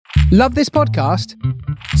Love this podcast?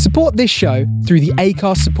 Support this show through the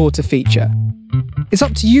Acast supporter feature. It's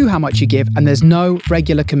up to you how much you give, and there's no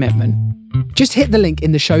regular commitment. Just hit the link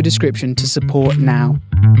in the show description to support now.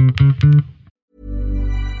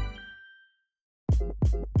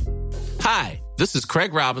 Hi, this is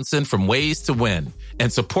Craig Robinson from Ways to Win, and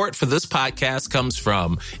support for this podcast comes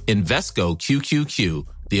from Invesco QQQ,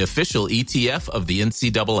 the official ETF of the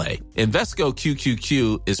NCAA. Invesco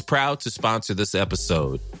QQQ is proud to sponsor this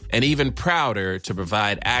episode, and even prouder to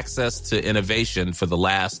provide access to innovation for the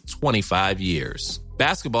last 25 years.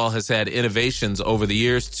 Basketball has had innovations over the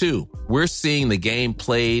years, too. We're seeing the game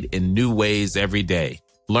played in new ways every day.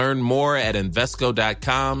 Learn more at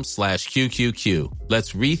Invesco.com/QQQ.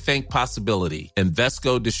 Let's rethink possibility.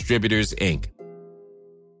 Invesco Distributors, Inc.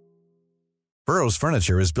 Burrow's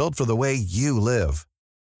furniture is built for the way you live.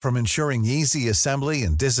 From ensuring easy assembly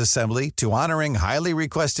and disassembly to honoring highly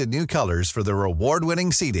requested new colors for their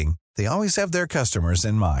award-winning seating, they always have their customers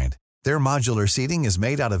in mind. Their modular seating is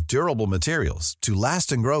made out of durable materials to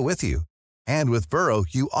last and grow with you. And with Burrow,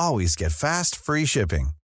 you always get fast, free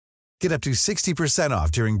shipping. Get up to 60%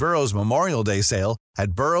 off during Burrow's Memorial Day sale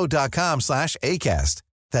at burrow.com/ACAST.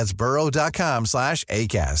 That's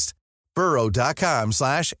burrow.com/ACAST.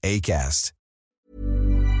 burrow.com/ACAST.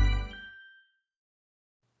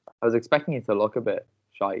 I was expecting you to look a bit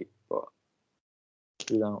shy, but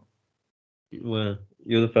you don't. Well,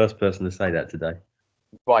 you're the first person to say that today.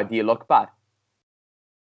 Why, do you look bad?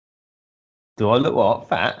 Do I look what?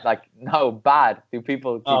 Fat? Like, no, bad. Do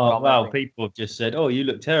people keep commenting? Well, people have just said, "Oh, you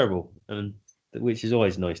look terrible," and which is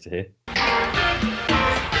always nice to hear.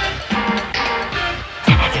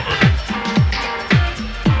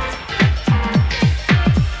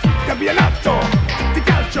 Campionato di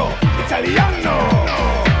calcio italiano.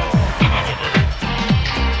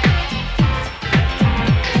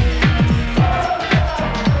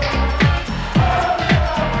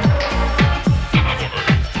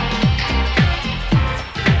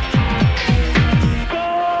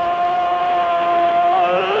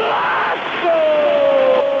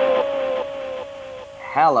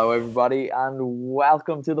 Hello, everybody, and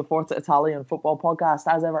welcome to the Forza Italian Football Podcast.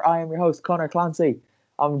 As ever, I am your host, Connor Clancy.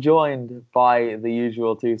 I'm joined by the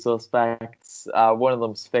usual two suspects. One of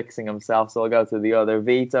them's fixing himself, so I'll go to the other.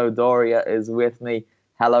 Vito Doria is with me.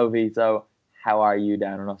 Hello, Vito. How are you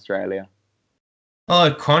down in Australia?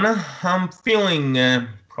 Hello, Connor. I'm feeling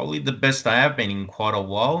probably the best I have been in quite a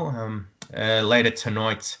while. Later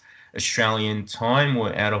tonight, Australian time,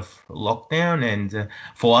 we're out of lockdown, and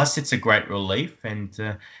for us it's a great relief,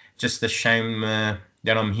 and just a shame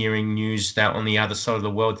that I'm hearing news that on the other side of the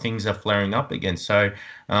world things are flaring up again. So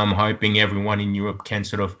I'm hoping everyone in Europe can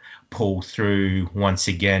sort of pull through once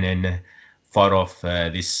again and fight off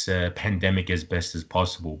this pandemic as best as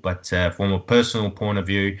possible. But from a personal point of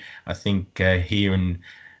view, I think here in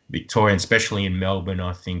Victoria, and especially in Melbourne,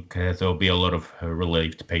 I think there'll be a lot of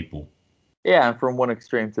relieved people. Yeah, and from one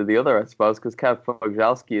extreme to the other, I suppose, because Kev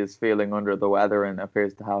Pogzelski is feeling under the weather and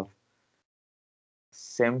appears to have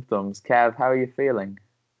symptoms. Kev, how are you feeling?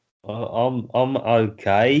 I'm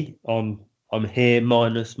okay. I'm here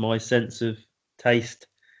minus my sense of taste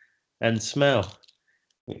and smell,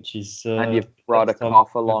 which is. And you've brought a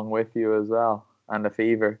cough along with you as well, and a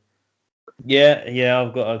fever. Yeah.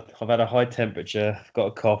 I've had a high temperature. I've got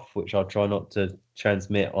a cough, which I'll try not to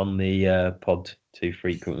transmit on the pod too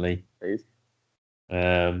frequently. Please.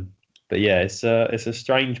 But yeah, it's a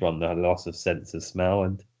strange one, the loss of sense of smell,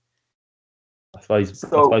 and I suppose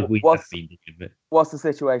we have been dealing with it. What's the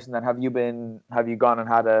situation then? Have you gone and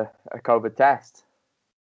had a COVID test?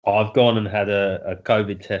 I've gone and had a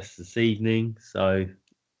COVID test this evening, so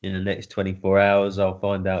in the next 24 hours I'll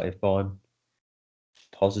find out if I'm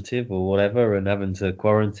positive or whatever, and having to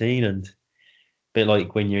quarantine. And a bit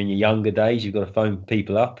like when you're in your younger days, you've got to phone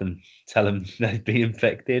people up and tell them they've been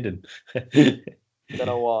infected. And I don't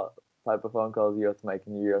know what type of phone calls you have to make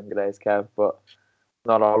in your younger days, Kev, but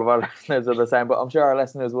not all of our listeners are the same. But I'm sure our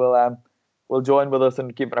listeners will join with us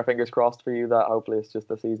and keeping our fingers crossed for you that hopefully it's just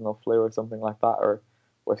a seasonal flu or something like that, or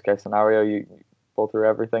worst case scenario, you pull through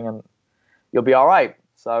everything and you'll be all right.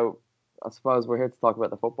 So I suppose we're here to talk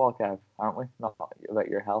about the football, Kev, aren't we? Not about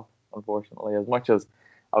your health, unfortunately. As much as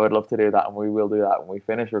I would love to do that, and we will do that when we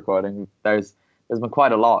finish recording, there's been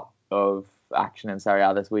quite a lot of action in Serie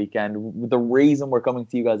A this weekend. The reason we're coming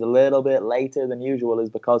to you guys a little bit later than usual is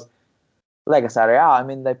because Lega Serie A, I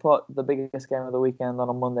mean, they put the biggest game of the weekend on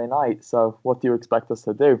a Monday night, so what do you expect us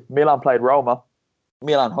to do? Milan played Roma,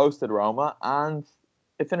 Milan hosted Roma, and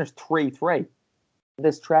it finished 3-3.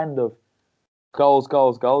 This trend of goals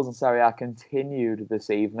in Serie A continued this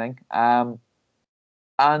evening. And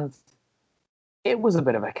It was a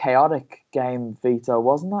bit of a chaotic game, Vito,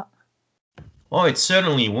 wasn't it? Oh, it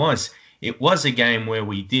certainly was. It was a game where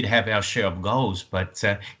we did have our share of goals, but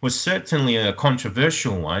it was certainly a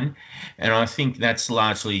controversial one. And I think that's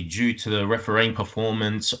largely due to the refereeing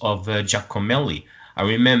performance of Giacomelli. I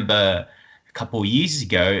remember a couple of years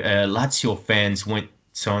ago, Lazio fans went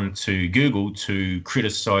on to Google to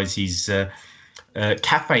criticise his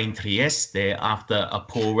Cafe in Trieste after a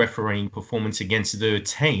poor refereeing performance against their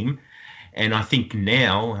team. And I think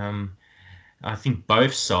now, I think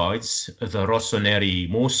both sides, the Rossoneri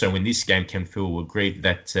more so in this game, can feel aggrieved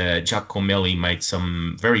that Giacomelli made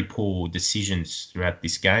some very poor decisions throughout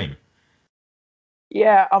this game.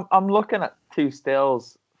 Yeah, I'm looking at two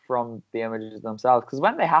stills from the images themselves, because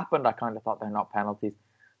when they happened, I kind of thought they're not penalties.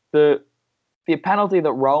 The penalty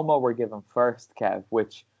that Roma were given first, Kev,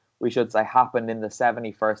 which we should say happened in the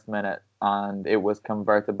 71st minute, and it was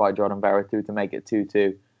converted by Jordan Veretout to make it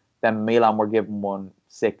 2-2. Then Milan were given one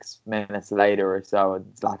 6 minutes later or so, and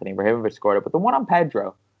Zlatan Ibrahimovic scored it. But the one on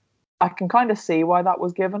Pedro, I can kind of see why that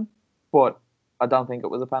was given, but I don't think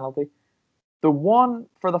it was a penalty. The one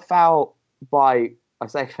for the foul by, I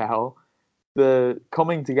say foul, the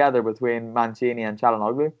coming together between Mancini and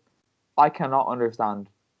Çalhanoğlu, I cannot understand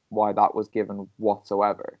why that was given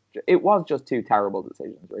whatsoever. It was just two terrible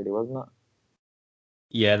decisions, really, wasn't it?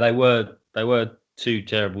 Yeah, they were two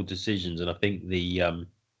terrible decisions, and I think the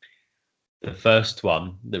first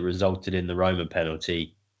one that resulted in the Roma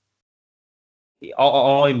penalty,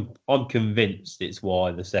 I'm convinced it's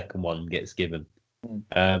why the second one gets given.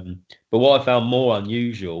 But what I found more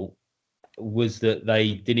unusual was that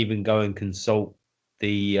they didn't even go and consult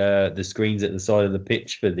the screens at the side of the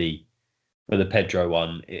pitch for the Pedro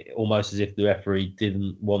one. Almost as if the referee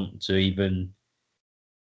didn't want to even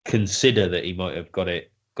consider that he might have got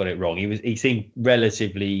it wrong. He seemed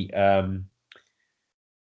relatively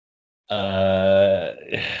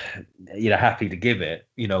happy to give it,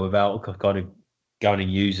 without kind of going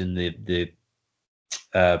and using the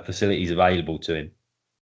facilities available to him.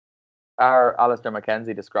 Our Alistair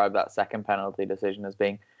McKenzie described that second penalty decision as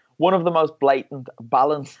being one of the most blatant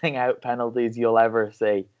balancing out penalties you'll ever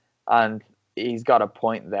see, and he's got a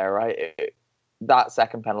point there, right? That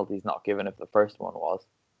second penalty is not given if the first one was.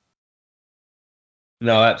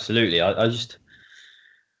 No, absolutely. I just.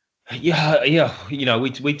 Yeah.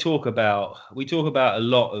 We talk about a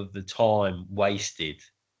lot of the time wasted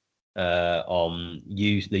on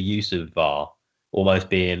the use of VAR almost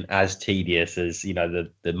being as tedious as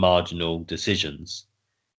the marginal decisions.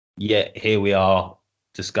 Yet here we are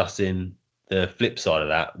discussing the flip side of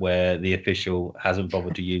that, where the official hasn't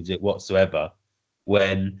bothered to use it whatsoever.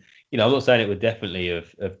 When I'm not saying it would definitely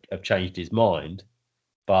have changed his mind,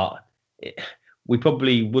 but we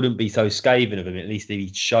probably wouldn't be so scathing of him, at least if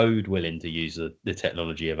he showed willing to use the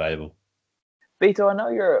technology available. Vito, I know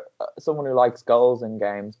you're someone who likes goals in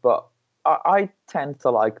games, but I tend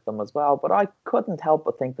to like them as well. But I couldn't help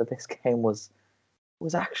but think that this game was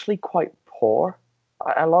actually quite poor.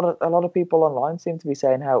 A lot of people online seem to be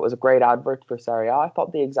saying how it was a great advert for Serie A. I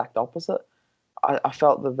thought the exact opposite. I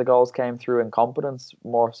felt that the goals came through incompetence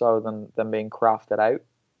more so than being crafted out.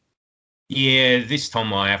 Yeah, this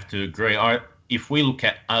time I have to agree. If we look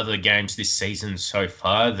at other games this season so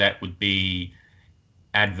far, that would be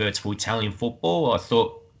adverts for Italian football. I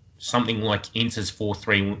thought something like Inter's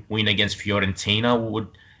 4-3 win against Fiorentina would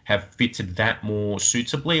have fitted that more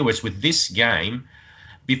suitably. Whereas with this game,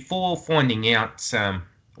 before finding out,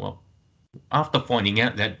 after finding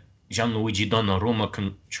out that Gianluigi Donnarumma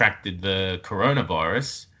contracted the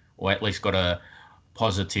coronavirus, or at least got a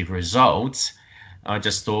positive result, I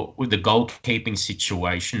just thought with the goalkeeping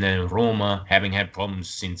situation and Roma having had problems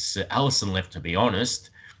since Alisson left, to be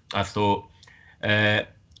honest, I thought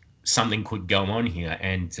something could go on here.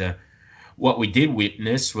 And what we did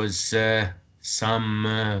witness was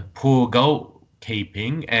some poor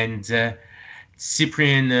goalkeeping, and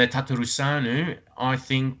Cyprian Tatarusanu, I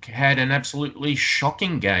think, had an absolutely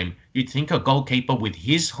shocking game. You'd think a goalkeeper with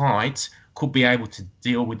his height could be able to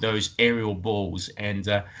deal with those aerial balls. And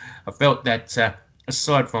I felt that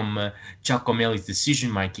aside from Giacomelli's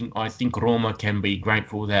decision-making, I think Roma can be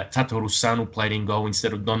grateful that Tatarusanu played in goal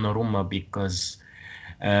instead of Donnarumma, because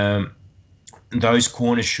those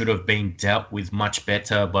corners should have been dealt with much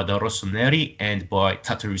better by the Rossoneri and by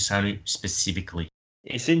Tatarusanu specifically.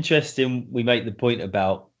 It's interesting we make the point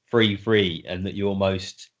about 3-3 and that you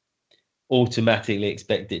almost automatically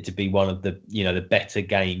expect it to be one of the better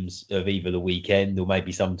games of either the weekend or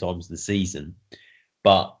maybe sometimes the season.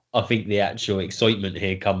 But I think the actual excitement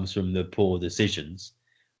here comes from the poor decisions.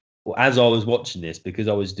 Well, as I was watching this, because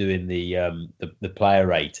I was doing the player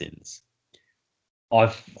ratings, I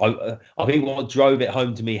think what drove it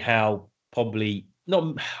home to me how probably not.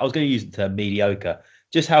 I was going to use the term mediocre.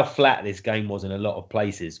 Just how flat this game was in a lot of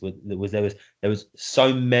places. There was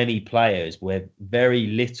so many players where very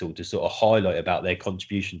little to sort of highlight about their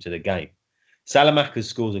contribution to the game. Salamakers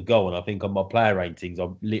scores a goal, and I think on my player ratings,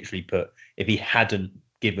 I've literally put if he hadn't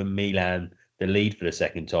given Milan the lead for the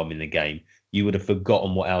second time in the game, you would have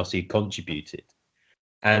forgotten what else he contributed.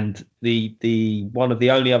 And the one of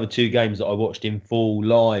the only other two games that I watched in full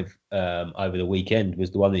live over the weekend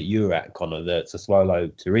was the one that you were at, Connor, the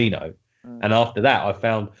Sassuolo Torino. And after that,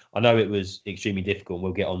 I know it was extremely difficult.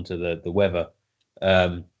 We'll get onto the weather.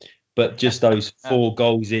 But just those 4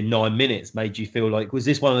 goals in 9 minutes made you feel like, was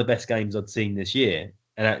this one of the best games I'd seen this year?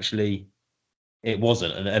 And actually, it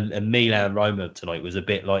wasn't. And Milan-Roma tonight was a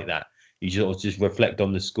bit like that. You sort of just reflect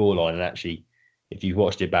on the scoreline, and actually, if you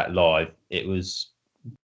watched it back live, it was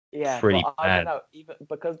pretty bad. I don't know, even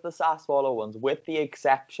because the Sassuolo ones, with the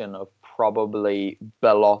exception of probably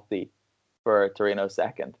Belotti for Torino's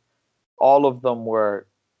second, all of them were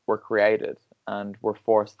created and were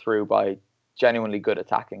forced through by genuinely good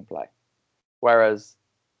attacking play. Whereas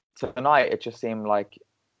tonight, it just seemed like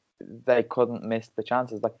they couldn't miss the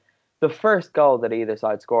chances. Like the first goal that either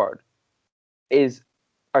side scored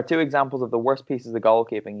are 2 examples of the worst pieces of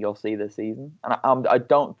goalkeeping you'll see this season. And I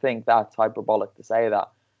don't think that's hyperbolic to say that.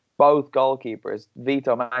 Both goalkeepers,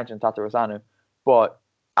 Vito mentioned Tatarusanu, but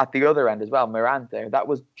at the other end as well, Mirante, that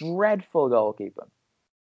was dreadful goalkeeping.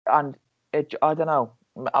 And I don't know,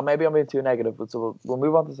 maybe I'm being too negative, but so we'll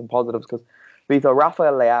move on to some positives, because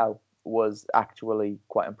Rafael Leao was actually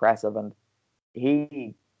quite impressive, and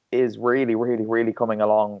he is really, really, really coming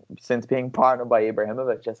along since being partnered by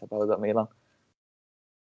Ibrahimovic, I suppose, at Milan.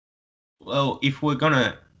 Well, if we're going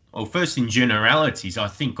to, first in generalities, I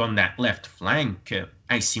think on that left flank,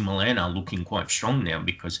 AC Milan are looking quite strong now,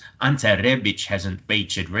 because Ante Rebic hasn't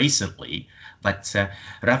featured recently, but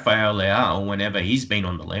Rafael Leao, whenever he's been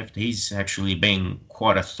on the left, he's actually been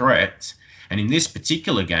quite a threat. And in this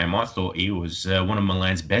particular game, I thought he was one of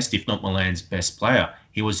Milan's best, if not Milan's best player.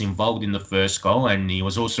 He was involved in the first goal, and he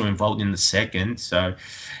was also involved in the second. So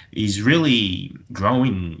he's really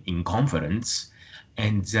growing in confidence.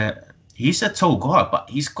 And he's a tall guy, but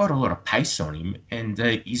he's got a lot of pace on him, and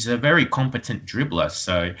he's a very competent dribbler.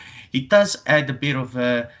 So he does add a bit of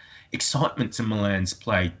excitement to Milan's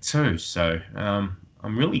play too. So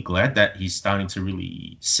I'm really glad that he's starting to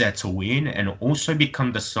really settle in and also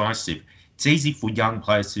become decisive. It's easy for young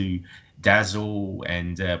players to dazzle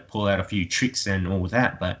and pull out a few tricks and all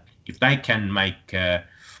that, but if they can make a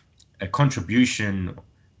contribution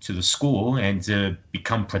to the score and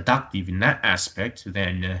become productive in that aspect,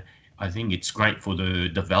 then I think it's great for the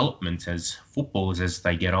development as footballers as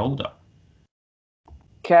they get older.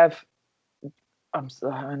 Kev,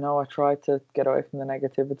 I know I tried to get away from the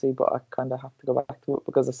negativity, but I kind of have to go back to it,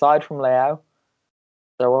 because aside from Leao,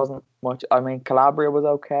 there wasn't much. I mean, Calabria was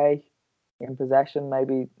okay in possession,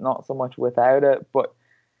 maybe not so much without it, but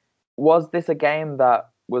was this a game that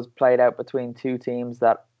was played out between 2 teams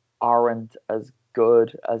that aren't as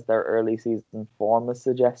good as their early season form is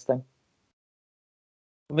suggesting?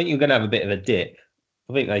 I think you're going to have a bit of a dip.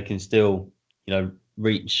 I think they can still,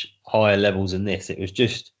 reach higher levels than this. It was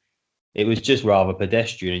just rather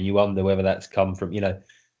pedestrian, and you wonder whether that's come from,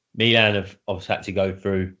 Milan have obviously had to go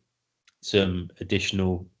through some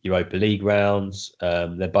additional Europa League rounds.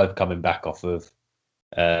 They're both coming back off of,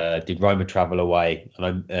 did Roma travel away?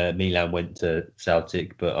 I know Milan went to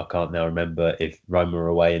Celtic, but I can't now remember if Roma were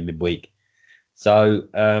away in midweek. So,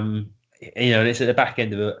 it's at the back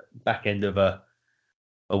end of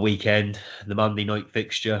a weekend, the Monday night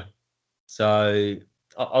fixture. So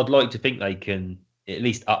I'd like to think they can at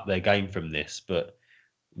least up their game from this, but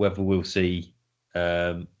whether we'll see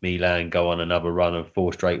Milan go on another run of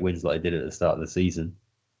 4 straight wins like they did at the start of the season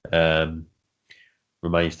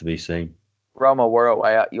remains to be seen. Roma were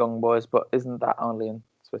away at Young Boys, but isn't that only in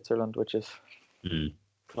Switzerland, which is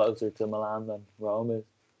closer to Milan than Rome is?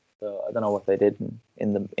 So I don't know what they did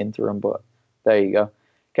in the interim, but there you go.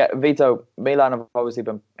 Vito, Milan have obviously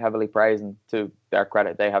been heavily praised, and to their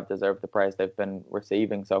credit, they have deserved the praise they've been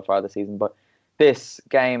receiving so far this season. But this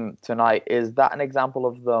game tonight, is that an example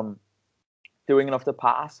of them doing enough to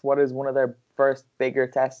pass what is one of their first bigger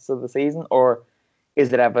tests of the season, or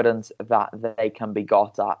is it evidence that they can be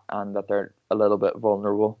got at and that they're a little bit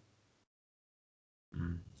vulnerable?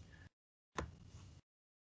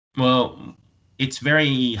 Well, it's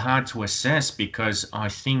very hard to assess, because I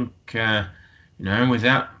think,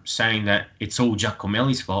 without saying that it's all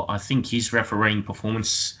Giacomelli's fault, I think his refereeing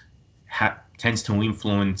performance tends to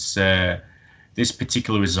influence this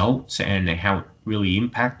particular result and how it really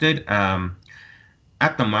impacted.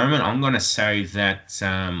 at the moment, I'm going to say that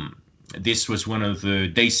this was one of the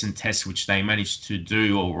decent tests which they managed to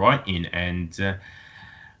do all right in. And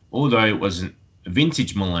although it wasn't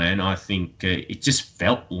vintage Milan, I think it just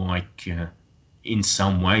felt like in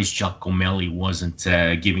some ways Giacomelli wasn't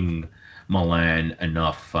giving Milan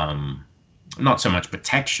enough, not so much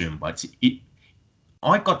protection, but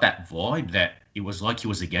I got that vibe that it was like he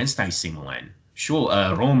was against AC Milan. Sure,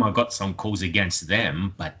 Roma got some calls against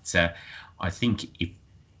them, but I think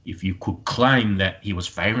if you could claim that he was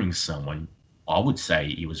favouring someone, I would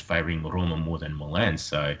say he was favouring Roma more than Milan.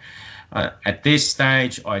 So at this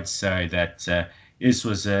stage, I'd say that this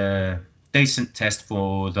was a decent test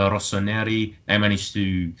for the Rossoneri. They managed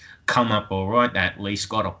to come up all right. They at least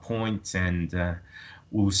got a point, and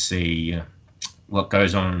we'll see what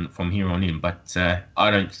goes on from here on in. But I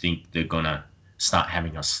don't think they're going to start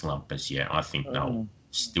having a slump as yet. I think they'll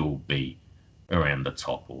still be around the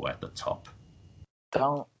top or at the top.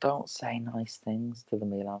 Don't say nice things to the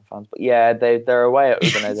Milan fans, but yeah, they're away at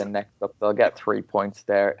Udinese next up. They'll get 3 points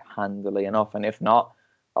there handily enough, and if not,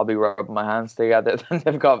 I'll be rubbing my hands together. Then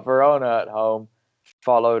they've got Verona at home,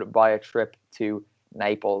 followed by a trip to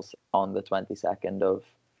Naples on the 22nd of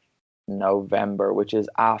November, which is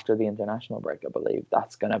after the international break, I believe.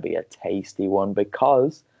 That's going to be a tasty one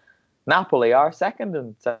because Napoli are second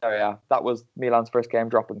in Serie A. That was Milan's first game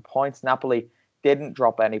dropping points. Napoli didn't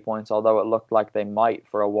drop any points, although it looked like they might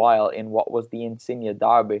for a while in what was the Insigne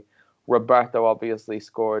derby. Roberto obviously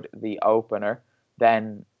scored the opener,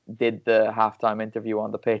 then did the halftime interview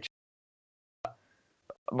on the pitch.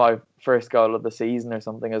 My first goal of the season or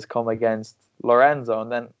something has come against Lorenzo,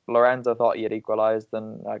 and then Lorenzo thought he had equalised,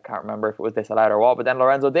 and I can't remember if it was disallowed or what, but then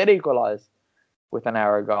Lorenzo did equalise with an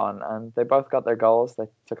hour gone, and they both got their goals. They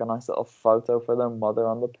took a nice little photo for their mother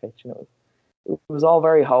on the pitch, and it was all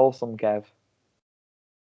very wholesome, Kev.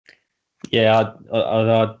 Yeah,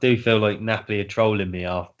 I do feel like Napoli are trolling me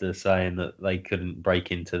after saying that they couldn't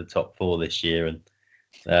break into the top four this year, and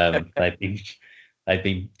they've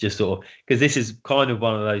been just sort of, because this is kind of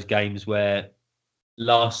one of those games where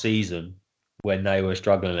last season when they were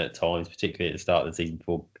struggling at times, particularly at the start of the season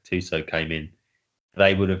before Gattuso came in,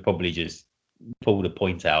 they would have probably just pulled a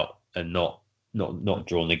point out and not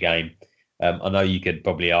drawn the game. I know you could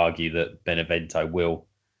probably argue that Benevento will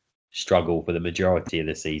struggle for the majority of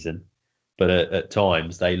the season, but at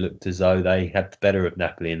times they looked as though they had the better of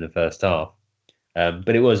Napoli in the first half.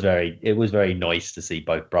 But it was very nice to see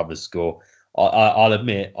both brothers score. I'll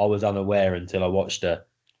admit I was unaware until I watched a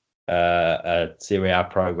Serie A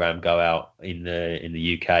program go out in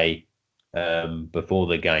the UK before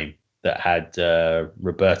the game that had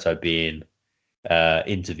Roberto being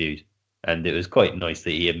interviewed, and it was quite nice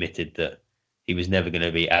that he admitted that he was never going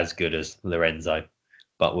to be as good as Lorenzo,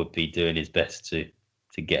 but would be doing his best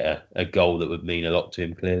to get a goal that would mean a lot to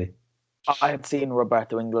him, clearly. I had seen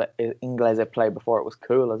Roberto Inglese play before it was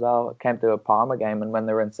cool as well. It came to a Parma game, and when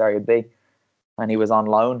they were in Serie B, and he was on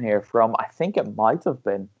loan here from, I think it might have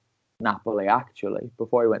been Napoli, actually,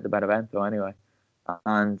 before he went to Benevento anyway.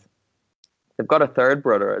 And they've got a third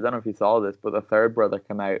brother. I don't know if you saw this, but the third brother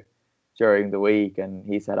came out during the week, and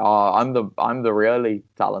he said, I'm the really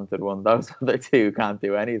talented one. Those other two can't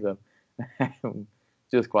do anything.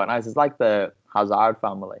 Just quite nice. It's like the Hazard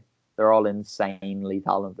family. They're all insanely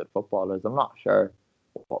talented footballers. I'm not sure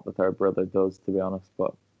what the third brother does, to be honest,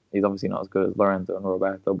 but he's obviously not as good as Lorenzo and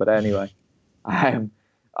Roberto. But anyway, I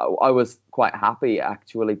was quite happy,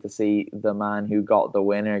 actually, to see the man who got the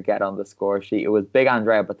winner get on the score sheet. It was big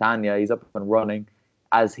Andrea Battaglia. He's up and running,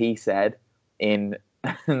 as he said in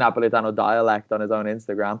Napolitano dialect on his own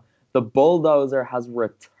Instagram. The bulldozer has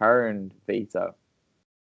returned, Vito.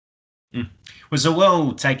 It was a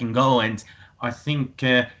well-taken goal, and I think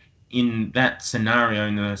in that scenario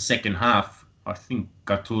in the second half, I think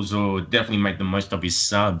Gattuso definitely made the most of his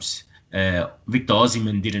subs. Victor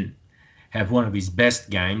Osimhen didn't have one of his best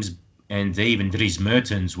games, and even Dries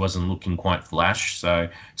Mertens wasn't looking quite flash. So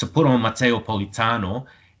to put on Matteo Politano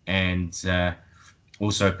and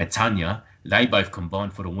also Petagna, they both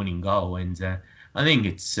combined for the winning goal. And I think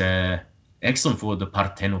it's excellent for the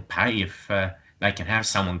Partenopei if they can have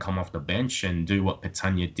someone come off the bench and do what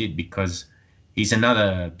Petagna did, because he's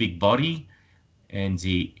another big body and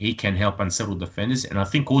he can help unsettle defenders. And I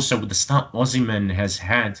think also with the start Osimhen has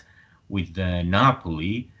had with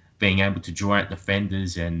Napoli, being able to draw out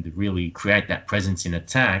defenders and really create that presence in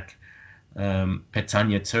attack,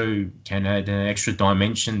 Petagna too can add an extra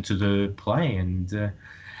dimension to the play. And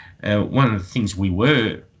one of the things we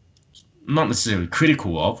were not necessarily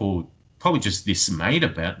critical of, or probably just dismayed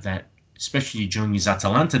about, that especially during his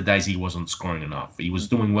Atalanta days, he wasn't scoring enough. He was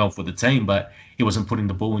doing well for the team, but he wasn't putting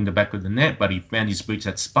the ball in the back of the net. But he found his boots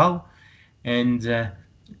at Spal, and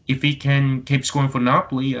if he can keep scoring for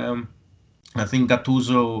Napoli, I think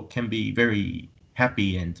Gattuso can be very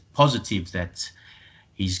happy and positive that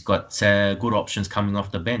he's got good options coming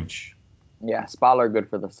off the bench. Yeah, Spal are good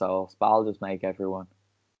for the soul. Spal just make everyone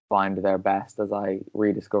find their best, as I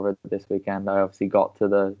rediscovered this weekend. I obviously got to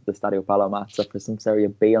the Stadio Palomazzo for some Serie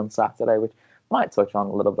B on Saturday, which I might touch on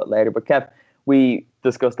a little bit later. But Kev, we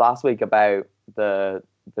discussed last week about the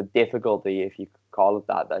difficulty, if you call it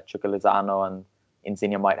that Chucky Lozano and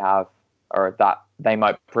Insigne might have, or that they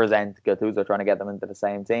might present Gattuso trying to get them into the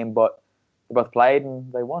same team. But they both played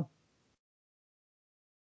and they won.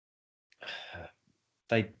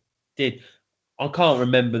 They did. I can't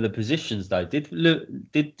remember the positions though. Did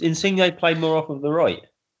Insigne play more off of the right?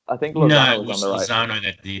 I think Lozano it was on the right. Lozano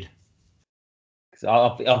that did.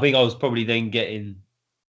 I think I was probably then getting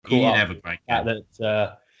He didn't caught have up a great at game.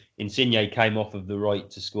 that Insigne came off of the right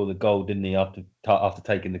to score the goal, didn't he? After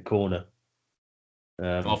taking the corner.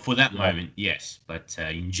 Well, for that moment, yes. But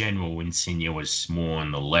in general, Insigne was more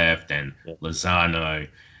on the left, and Lozano,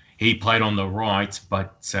 he played on the right.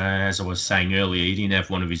 But as I was saying earlier, he didn't have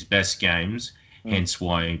one of his best games. Hence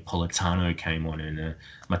why Politano came on, and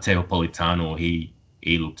Matteo Politano, he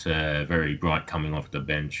looked very bright coming off the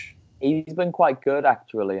bench. He's been quite good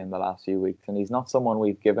actually in the last few weeks, and he's not someone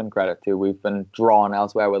we've given credit to. We've been drawn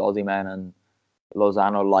elsewhere with Osimhen and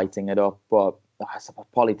Lozano lighting it up, but I suppose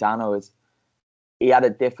Politano he had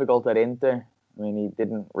it difficult at Inter. I mean, he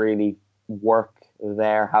didn't really work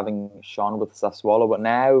there, having shone with Sassuolo, but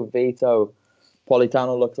now Vito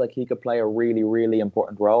Politano looks like he could play a really, really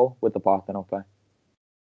important role with the Partenope.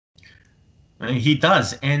 He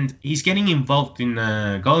does, and he's getting involved in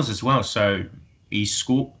goals as well. So he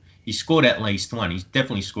scored at least one. He's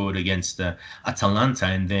definitely scored against Atalanta,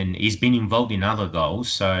 and then he's been involved in other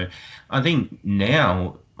goals. So I think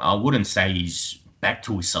now I wouldn't say he's back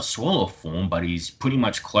to his Sassuolo form, but he's pretty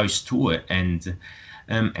much close to it. And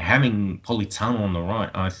having Politano on the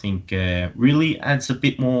right, I think really adds a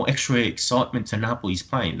bit more extra excitement to Napoli's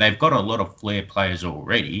playing. They've got a lot of flair players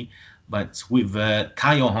already, but with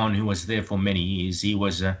Callejon, who was there for many years, he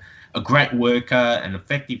was a great worker, an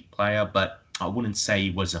effective player, but I wouldn't say he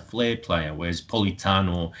was a flair player, whereas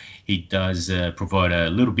Politano, he does provide a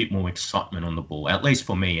little bit more excitement on the ball, at least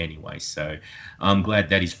for me anyway. So I'm glad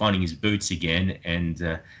that he's finding his boots again.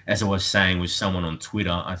 And as I was saying with someone on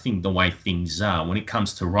Twitter, I think the way things are, when it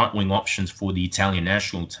comes to right-wing options for the Italian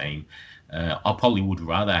national team, I probably would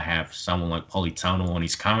rather have someone like Politano on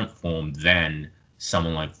his current form than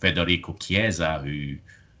someone like Federico Chiesa, who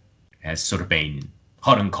has sort of been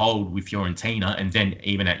hot and cold with Fiorentina, and then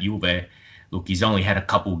even at Juve. Look, he's only had a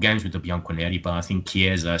couple of games with the Bianconeri, but I think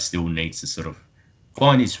Chiesa still needs to sort of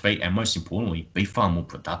find his feet and, most importantly, be far more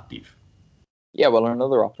productive. Yeah, well,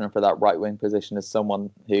 another option for that right-wing position is someone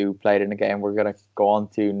who played in a game we're going to go on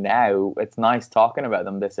to now. It's nice talking about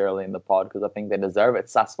them this early in the pod because I think they deserve it.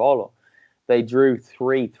 Sassuolo. They drew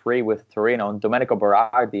 3-3 with Torino, and Domenico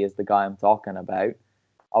Berardi is the guy I'm talking about.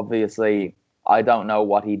 Obviously, I don't know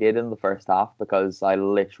what he did in the first half because I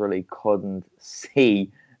literally couldn't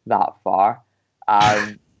see that far.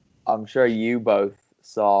 I'm sure you both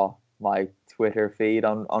saw my Twitter feed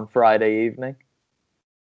on Friday evening.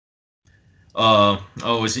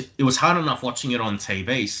 It was hard enough watching it on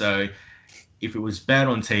TV. So if it was bad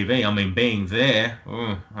on TV, I mean, being there,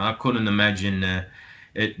 I couldn't imagine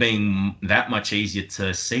it being that much easier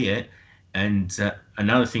to see it. And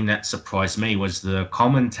another thing that surprised me was the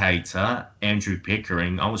commentator, Andrew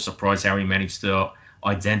Pickering. I was surprised how he managed to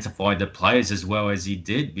identify the players as well as he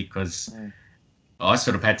did, because I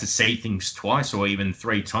sort of had to see things twice or even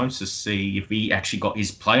three times to see if he actually got his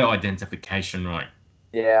player identification right.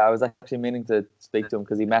 Yeah, I was actually meaning to speak to him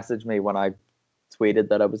because he messaged me when I tweeted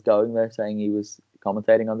that I was going there, saying he was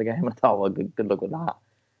commentating on the game. I thought, well, good luck with that.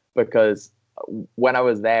 Because when I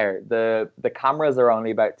was there, the cameras are only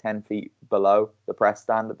about 10 feet below the press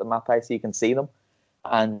stand at the Mapei, so you can see them.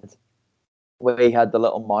 And we had the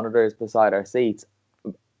little monitors beside our seats.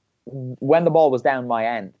 When the ball was down my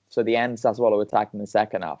end, so the end Sassuolo attacked in the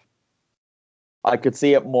second half, I could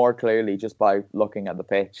see it more clearly just by looking at the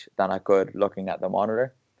pitch than I could looking at the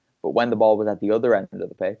monitor. But when the ball was at the other end of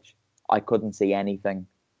the pitch, I couldn't see anything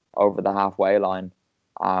over the halfway line.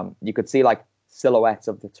 You could see like silhouettes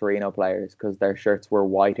of the Torino players because their shirts were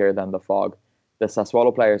whiter than the fog. The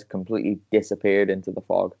Sassuolo players completely disappeared into the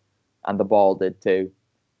fog, and the ball did too.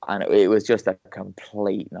 And it was just a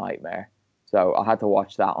complete nightmare. So I had to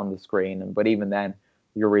watch that on the screen. But even then,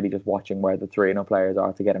 you're really just watching where the Torino players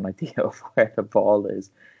are to get an idea of where the ball is.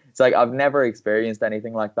 It's like I've never experienced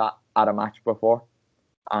anything like that at a match before,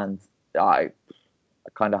 and I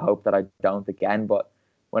kind of hope that I don't again. But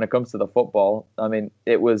when it comes to the football, I mean,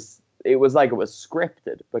 it was like it was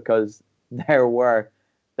scripted, because there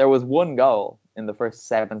was one goal in the first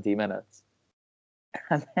 70 minutes,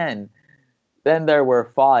 and then there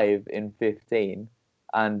were 5 in 15,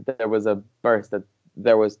 and there was a burst that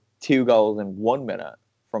there was 2 goals in 1 minute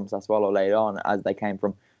from Sassuolo late on, as they came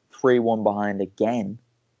from 3-1 behind again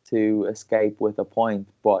to escape with a point.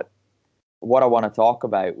 But what I want to talk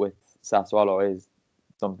about with Sassuolo is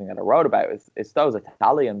something that I wrote about. It's those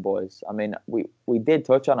Italian boys. I mean, we did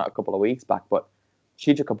touch on it a couple of weeks back, but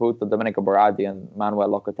Ciccio Caputo, Domenico Berardi, and Manuel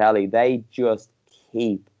Locatelli, they just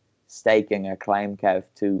keep staking a claim, Kev,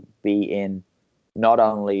 to be in not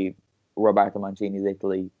only Roberto Mancini's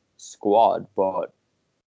Italy squad, but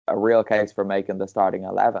a real case for making the starting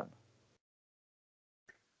 11.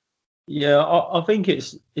 Yeah, I think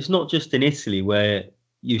it's not just in Italy where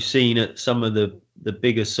you've seen at some of the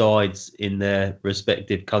bigger sides in their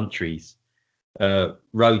respective countries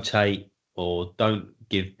rotate or don't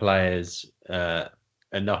give players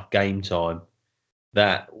enough game time,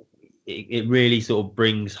 that it really sort of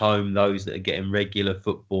brings home those that are getting regular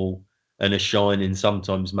football and are shining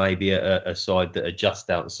sometimes maybe a side that are just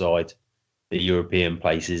outside the European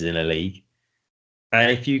places in a league.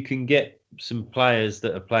 And if you can get some players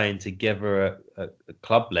that are playing together at a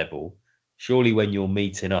club level, surely when you're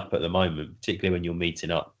meeting up at the moment, particularly when you're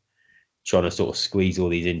meeting up trying to sort of squeeze all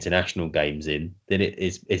these international games in, then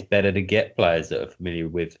it's better to get players that are familiar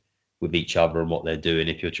with each other and what they're doing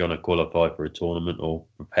if you're trying to qualify for a tournament or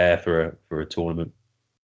prepare for a tournament.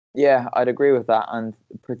 Yeah, I'd agree with that, and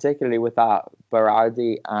particularly with that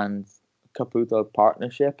Berardi and Caputo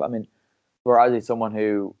partnership. I mean, Berardi is someone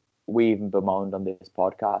who we even bemoaned on this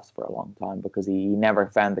podcast for a long time because he never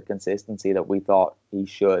found the consistency that we thought he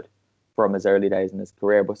should from his early days in his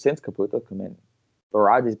career. But since Caputo came in,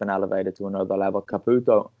 Berardi's been elevated to another level.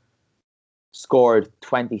 Caputo scored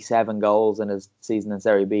 27 goals in his season in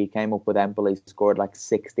Serie B, came up with Empoli, scored like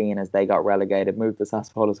 16 as they got relegated, moved to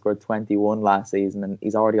Sassuolo, scored 21 last season, and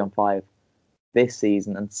he's already on 5 this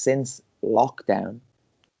season. And since lockdown,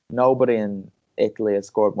 nobody in Italy has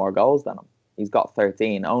scored more goals than him. He's got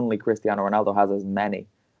 13. Only Cristiano Ronaldo has as many.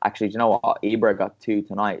 Actually, do you know what? Ibra got 2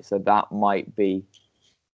 tonight, so that might be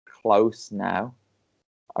close now.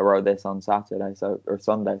 I wrote this on Saturday or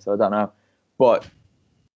Sunday, so I don't know. But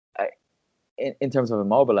in terms of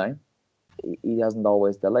Immobile, he hasn't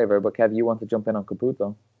always delivered. But Kev, you want to jump in on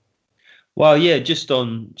Caputo? Well, yeah, just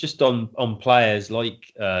on players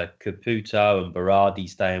like Caputo and Berardi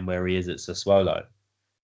staying where he is at Sassuolo,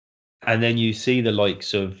 and then you see the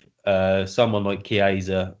likes of someone like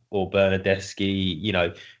Chiesa or Bernardeschi. You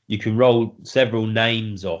know, you can roll several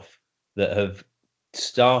names off that have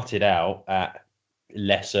started out at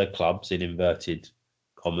lesser clubs in inverted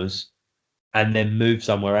commas and then moved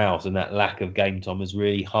somewhere else, and that lack of game time has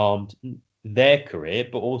really harmed their career,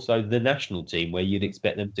 but also the national team, where you'd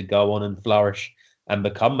expect them to go on and flourish and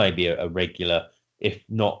become maybe a regular, if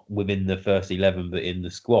not within the first 11, but in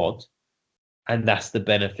the squad. And that's the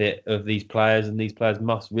benefit of these players, and these players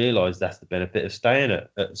must realise that's the benefit of staying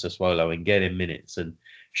at Sassuolo and getting minutes and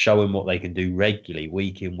showing what they can do regularly,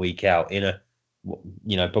 week in, week out, in a,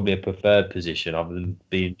 you know, probably a preferred position other than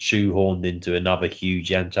being shoehorned into another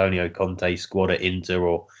huge Antonio Conte squad at Inter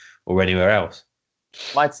or anywhere else.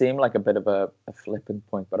 Might seem like a bit of a flippant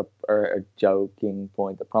point, but a joking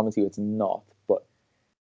point. I promise you it's not. But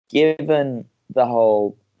given the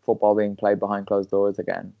whole football being played behind closed doors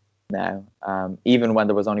again now, even when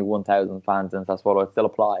there was only 1,000 fans in Sassuolo, it still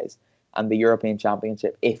applies. And the European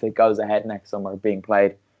Championship, if it goes ahead next summer, being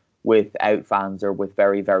played without fans or with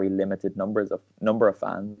very, very limited number of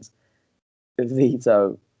fans.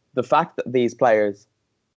 So the fact that these players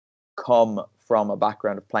come from a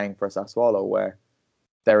background of playing for Sassuolo where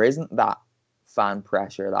there isn't that fan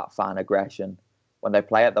pressure, that fan aggression when they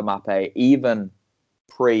play at the Mapei, even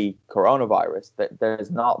pre-coronavirus, that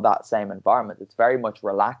there's not that same environment. It's very much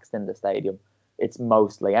relaxed in the stadium. It's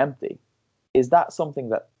mostly empty. Is that something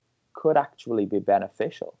that could actually be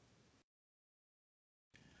beneficial?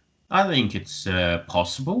 I think it's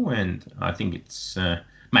possible, and I think it's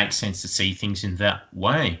makes sense to see things in that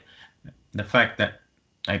way. The fact that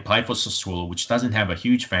they play for Sassuolo, which doesn't have a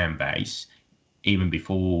huge fan base, even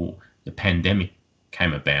before the pandemic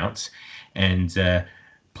came about, and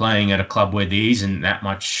playing at a club where there isn't that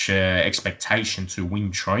much expectation to win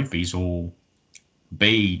trophies or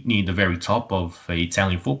be near the very top of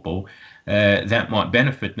Italian football, that might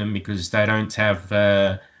benefit them because they don't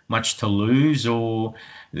have much to lose, or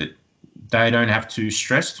they don't have to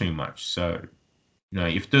stress too much. So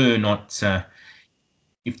if they're not,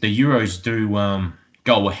 if the Euros do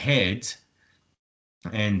go ahead,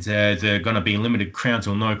 and they're going to be limited crowds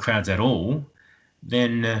or no crowds at all,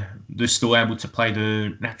 then they're still able to play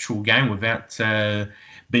the natural game without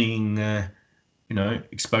being,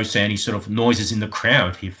 exposed to any sort of noises in the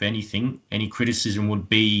crowd. If anything, any criticism would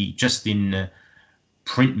be just in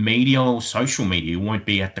print media or social media. It won't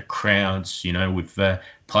be at the crowds, with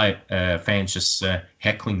fans just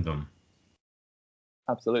heckling them.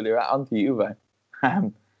 Absolutely right. On to Juve.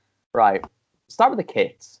 Right. Start with the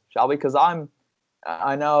kits, shall we? Because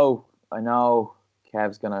I know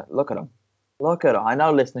Kev's gonna look at him. I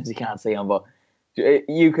know, listeners, you can't see him, but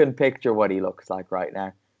you can picture what he looks like right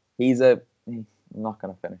now. I'm not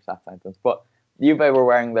gonna finish that sentence, but Juve were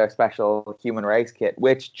wearing their special human race kit,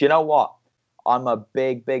 which, do you know what? I'm a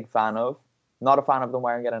big fan of. Not a fan of them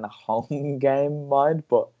wearing it in a home game, mind,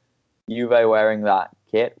 but Juve wearing that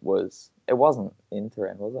kit it wasn't in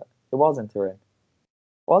Turin, was it? It was in Turin.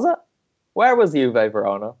 Was it? Where was Juve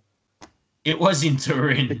Verona? It was in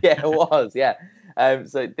Turin. Yeah, it was, yeah.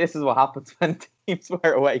 So this is what happens when teams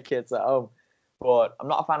wear away kits at home. But I'm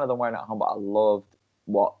not a fan of them wearing it at home, but I loved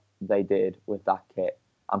what they did with that kit.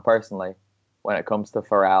 And personally, when it comes to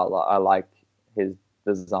Pharrell, I like his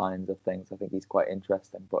designs of things. I think he's quite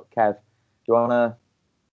interesting. But Kev, do you want to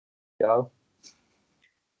go?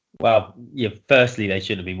 Well, yeah. Firstly, they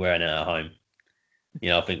shouldn't have been wearing it at home.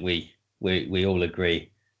 I think we all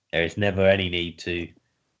agree there is never any need to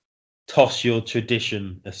toss your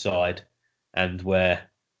tradition aside and wear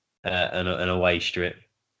an away strip.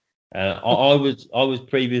 I was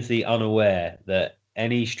previously unaware that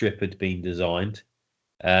any strip had been designed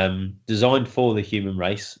for the human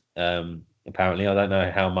race. Apparently, I don't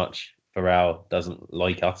know how much Pharrell doesn't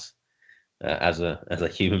like us as a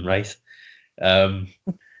human race, but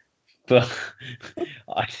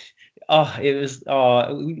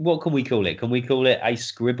what can we call it? Can we call it a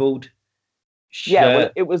scribbled shirt? Yeah,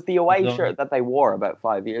 well, it was the away shirt that they wore about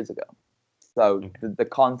 5 years ago. So the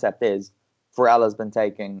concept is Pharrell has been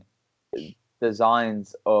taking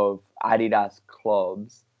designs of Adidas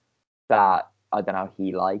clubs that, I don't know,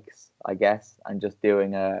 he likes, I guess, and just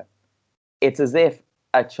doing it's as if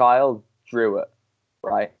a child drew it,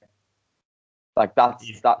 right? Like that's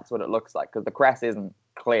what it looks like, because the crest isn't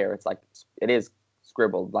clear. It's like, it is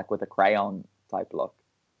scribbled like with a crayon type look.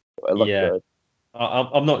 It looks good.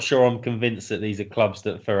 I'm not sure I'm convinced that these are clubs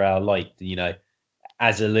that Pharrell liked.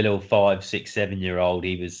 As a little 5, 6, 7-year-old,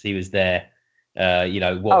 he was there,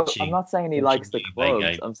 watching. I'm not saying he likes the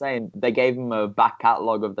clubs. I'm saying they gave him a back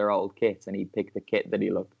catalogue of their old kits, and he picked the kit that he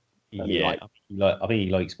looked. I think he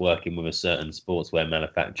likes working with a certain sportswear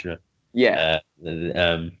manufacturer. Yeah.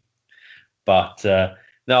 No,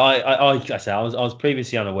 I was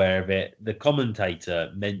previously unaware of it. The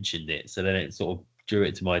commentator mentioned it, so then it sort of drew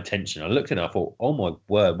it to my attention. I looked at it and I thought, oh my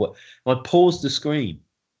word, what? And I paused the screen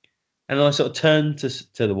and I sort of turned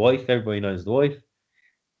to the wife. Everybody knows the wife.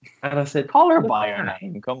 And I said, call her by her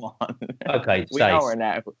name. Come on. Okay, we know her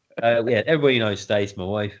now. Yeah, everybody knows Stace, my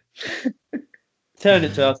wife. Turned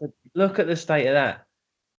it to her. I said, look at the state of that.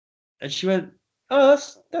 And she went, oh,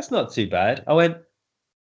 that's not too bad. I went,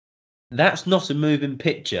 that's not a moving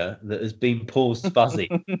picture that has been paused fuzzy.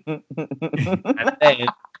 And then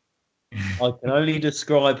I can only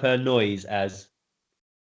describe her noise as,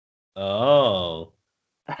 oh.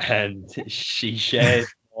 And she shared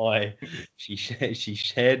my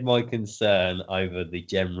concern over the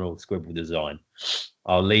general scribble design.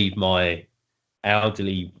 I'll leave my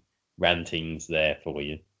elderly rantings there for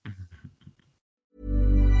you.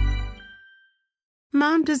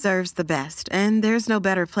 Mom deserves the best, and there's no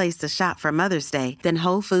better place to shop for Mother's Day than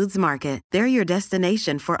Whole Foods Market. They're your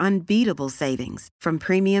destination for unbeatable savings, from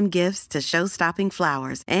premium gifts to show-stopping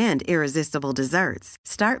flowers and irresistible desserts.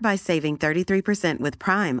 Start by saving 33% with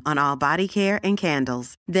Prime on all body care and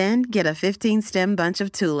candles. Then get a 15-stem bunch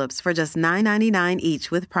of tulips for just $9.99 each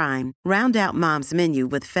with Prime. Round out Mom's menu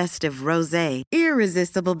with festive rosé,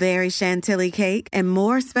 irresistible berry chantilly cake, and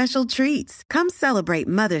more special treats. Come celebrate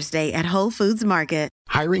Mother's Day at Whole Foods Market.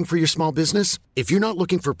 Hiring for your small business? If you're not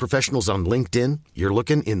looking for professionals on LinkedIn, you're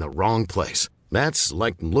looking in the wrong place. That's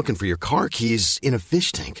like looking for your car keys in a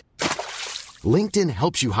fish tank. LinkedIn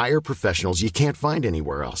helps you hire professionals you can't find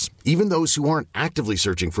anywhere else, even those who aren't actively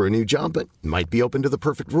searching for a new job but might be open to the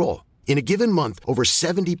perfect role. In a given month, over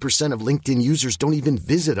 70% of LinkedIn users don't even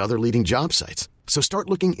visit other leading job sites. So start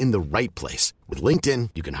looking in the right place. With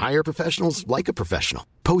LinkedIn, you can hire professionals like a professional.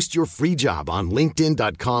 Post your free job on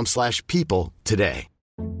linkedin.com/people today.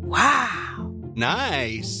 Wow.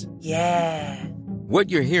 Nice. Yeah. What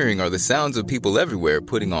you're hearing are the sounds of people everywhere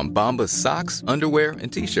putting on Bombas socks, underwear, and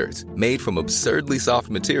T-shirts made from absurdly soft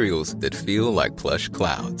materials that feel like plush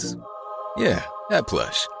clouds. Yeah, that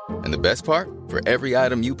plush. And the best part? For every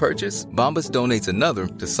item you purchase, Bombas donates another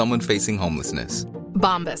to someone facing homelessness.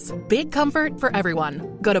 Bombas. Big comfort for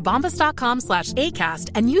everyone. Go to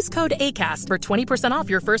bombas.com/ACAST and use code ACAST for 20% off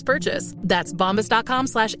your first purchase. That's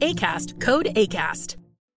bombas.com/ACAST. Code ACAST.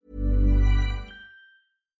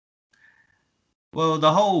 Well,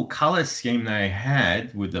 the whole colour scheme they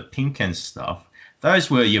had with the pink and stuff,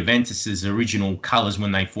 those were Juventus's original colours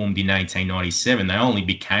when they formed in 1897. They only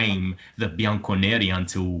became the bianconeri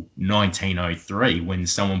until 1903 when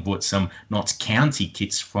someone bought some Notts County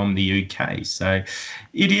kits from the UK. So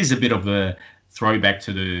it is a bit of a throwback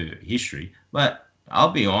to the history. But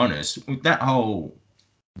I'll be honest, with that whole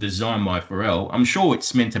design by Pharrell, I'm sure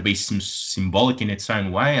it's meant to be some symbolic in its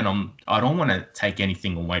own way, and I don't want to take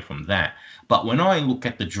anything away from that. But when I look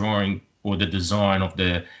at the drawing or the design of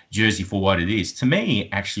the jersey for what it is, to me, it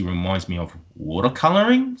actually reminds me of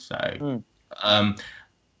watercoloring. So I'm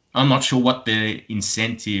not sure what the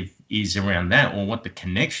incentive is around that or what the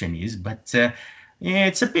connection is, but yeah,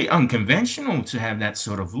 it's a bit unconventional to have that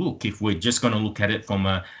sort of look if we're just going to look at it from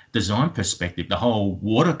a design perspective. The whole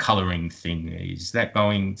watercoloring thing, is that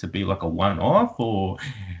going to be like a one-off, or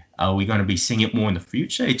are we going to be seeing it more in the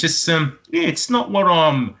future? It just, it's not what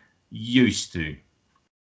I'm used to.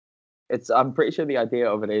 I'm pretty sure the idea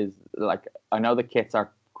of it is, like, I know the kits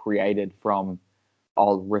are created from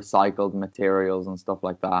all recycled materials and stuff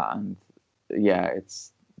like that, and yeah,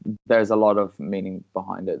 there's a lot of meaning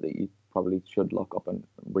behind it that you probably should look up and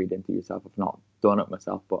read into yourself. I've not done it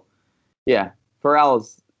myself, but yeah,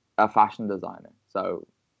 Pharrell's a fashion designer, so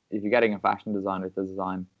if you're getting a fashion designer to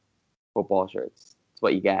design football shirts, it's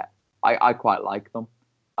what you get. I quite like them.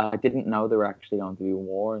 I didn't know they were actually going to be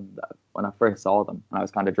worn when I first saw them, and I was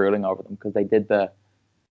kind of drooling over them because they did there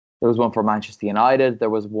was one for Manchester United, there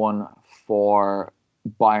was one for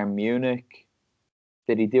Bayern Munich.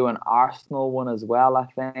 Did he do an Arsenal one as well, I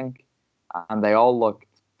think? And they all looked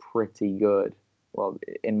pretty good. Well,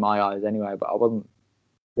 in my eyes anyway, but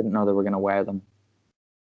didn't know they were going to wear them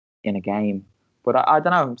in a game. But I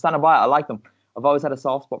don't know, I'm standing by it. I like them. I've always had a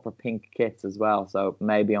soft spot for pink kits as well, so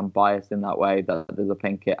maybe I'm biased in that way that there's a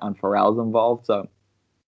pink kit and Pharrell's involved, so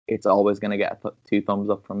it's always going to get 2 thumbs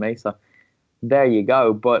up from me. So there you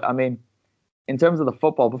go. But I mean, in terms of the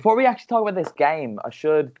football, before we actually talk about this game, I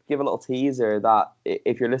should give a little teaser that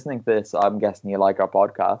if you're listening to this, I'm guessing you like our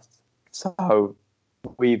podcasts. So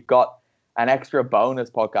we've got an extra bonus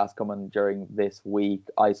podcast coming during this week.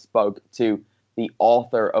 I spoke to the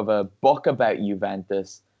author of a book about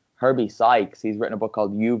Juventus, Herbie Sykes. He's written a book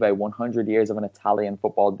called Juve, 100 Years of an Italian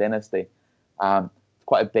Football Dynasty. It's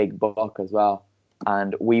quite a big book as well.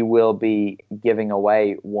 And we will be giving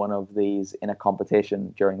away one of these in a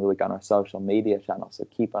competition during the week on our social media channel. So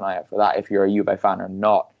keep an eye out for that if you're a Juve fan or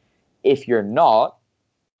not. If you're not,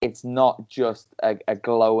 it's not just a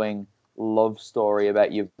glowing love story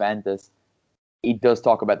about Juventus. He does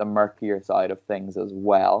talk about the murkier side of things as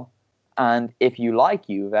well. And if you like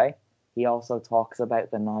Juve, he also talks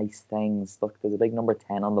about the nice things. Look, there's a big number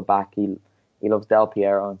 10 on the back. He loves Del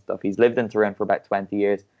Piero and stuff. He's lived in Turin for about 20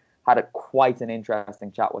 years. Had quite an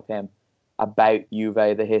interesting chat with him about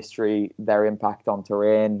Juve, the history, their impact on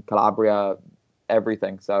Turin, Calabria,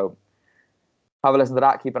 everything. So have a listen to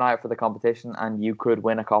that. Keep an eye out for the competition, and you could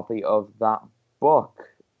win a copy of that book.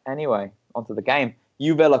 Anyway, onto the game.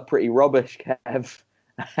 Juve look pretty rubbish, Kev.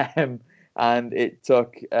 And it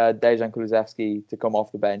took Dejan Kulusevski to come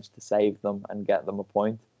off the bench to save them and get them a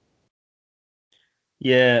point.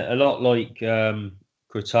 Yeah, a lot like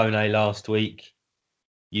Crotone last week.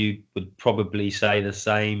 You would probably say the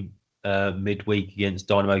same midweek against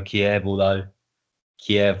Dynamo Kiev, although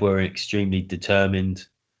Kiev were an extremely determined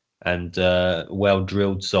and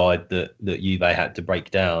well-drilled side that Juve had to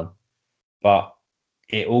break down. But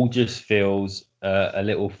it all just feels a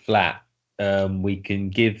little flat. We can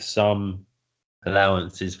give some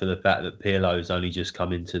allowances for the fact that Pirlo's only just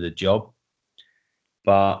come into the job.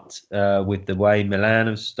 But with the way Milan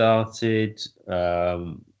have started...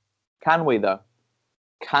 Can we, though?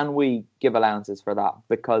 Can we give allowances for that?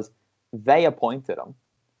 Because they appointed him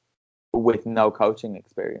with no coaching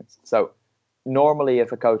experience. So normally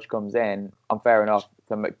if a coach comes in, I'm fair enough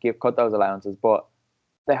to cut those allowances, but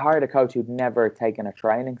they hired a coach who'd never taken a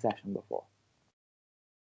training session before.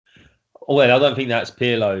 Well, I don't think that's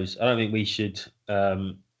Pirlo's. I don't think we should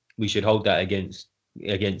hold that against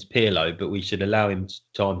Pirlo, but we should allow him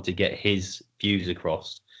time to get his views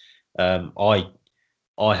across. I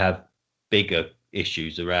have bigger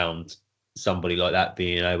issues around somebody like that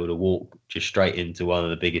being able to walk just straight into one of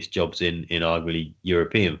the biggest jobs in arguably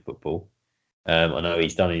European football. I know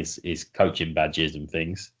he's done his coaching badges and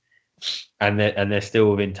things, and they're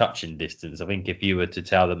still within touching distance. I think if you were to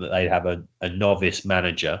tell them that they'd have a novice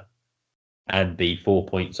manager and be 4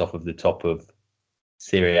 points off of the top of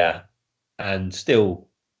Serie A and still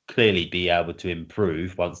clearly be able to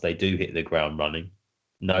improve once they do hit the ground running,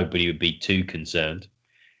 nobody would be too concerned.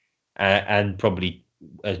 And probably,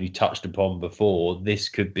 as we touched upon before, this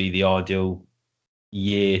could be the ideal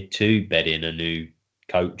year to bed in a new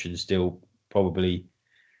coach and still probably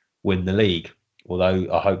win the league.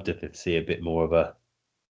 Although I hope to see a bit more of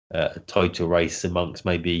a title race amongst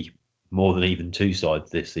maybe more than even two sides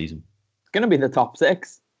this season. It's going to be the top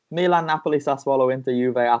six. Milan, Napoli, Sassuolo, Inter,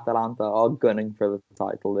 Juve, Atalanta, all gunning for the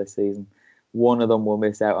title this season. One of them will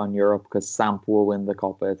miss out on Europe because Samp will win the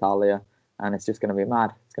Coppa Italia, and it's just going to be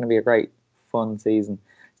mad. It's going to be a great, fun season.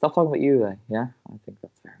 Stop talking about Juve, yeah? I think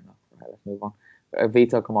that's fair enough. Right, let's move on.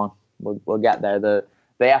 Vito, come on. We'll get there. The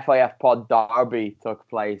FIF Pod Derby took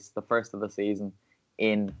place, the first of the season,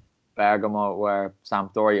 in Bergamo, where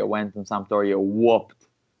Sampdoria went, and Sampdoria whooped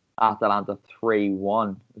Atalanta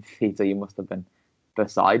 3-1. Vito, you must have been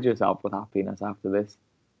beside yourself with happiness after this.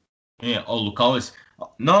 Yeah, look,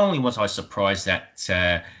 not only was I surprised that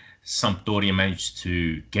Sampdoria managed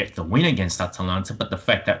to get the win against Atalanta, but the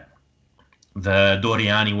fact that the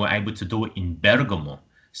Doriani were able to do it in Bergamo.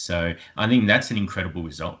 So I think that's an incredible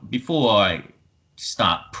result. Before I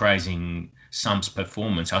start praising Samp's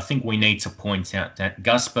performance, I think we need to point out that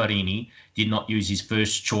Gasparini did not use his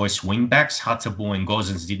first choice wing-backs. Hateboer and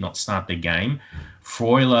Gozens did not start the game.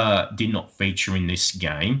 Freuler did not feature in this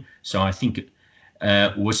game. So I think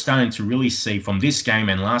we're starting to really see from this game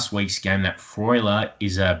and last week's game that Freuler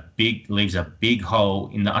leaves a big hole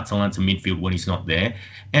in the Atalanta midfield when he's not there.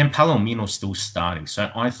 And Palomino's still starting.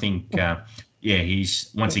 So I think,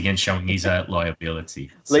 he's once again showing his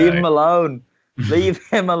liability. Leave him alone. Leave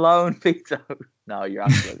him alone, Vito. No, you're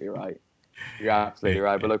absolutely right. You're absolutely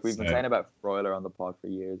right. But look, we've been saying about Freuler on the pod for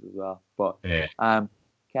years as well. But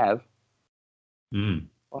Kev,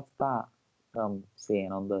 what's that I'm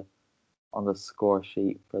seeing on the score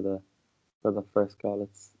sheet for the first goal?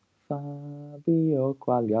 It's Fabio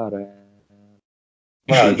Quagliarella.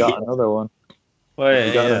 Well, we got another one.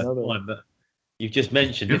 Well, another one. But you've just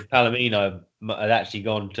mentioned if Palomino had actually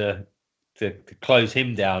gone to close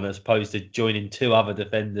him down as opposed to joining two other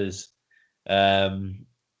defenders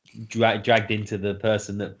dragged into the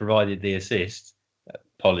person that provided the assist.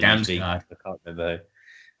 Apologies, I can't remember who.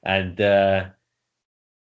 And there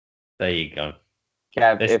you go.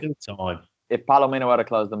 Kev, there's still time. If Palomino had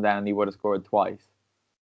closed them down, he would have scored twice.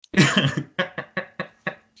 That's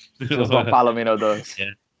what Palomino does.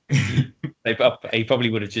 Yeah. He probably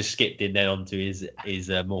would have just skipped in then onto his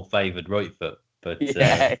more favoured right foot. But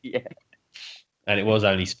and it was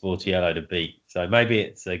only Sportiello to beat. So maybe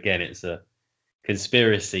it's a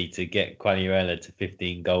conspiracy to get Quagliarella to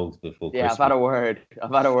 15 goals before Christmas. I've had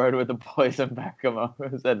a word with the boys in Bergamo.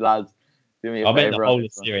 I said, lads, do me a favour. I meant the whole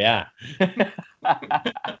of Serie A.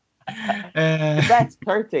 The bet's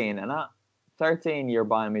 13, and at 13 you're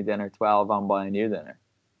buying me dinner, 12 I'm buying you dinner.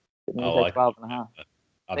 Didn't you say 12 and a half?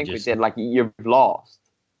 I think we did. Like, you've lost.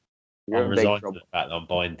 I'm resigned to the fact that I'm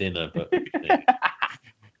buying dinner, but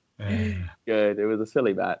good. It was a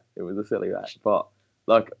silly bet. But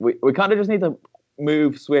look, we kind of just need to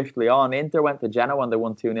move swiftly on. Inter went to Genoa and they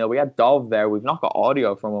won 2-0. We had Dov there. We've not got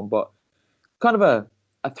audio from him, but kind of a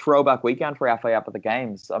throwback weekend for FAF at the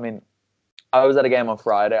games. I mean, I was at a game on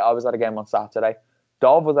Friday. I was at a game on Saturday.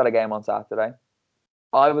 Dov was at a game on Saturday.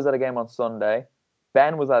 I was at a game on Sunday.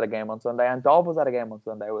 Ben was at a game on Sunday. And Dov was at a game on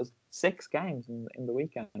Sunday. It was 6 games in the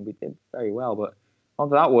weekend. We did very well. But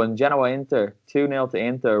onto that one, Genoa-Inter. 2-0 to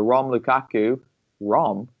Inter.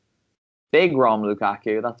 Big Rom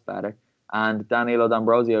Lukaku. That's better. And Danilo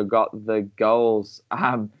D'Ambrosio got the goals.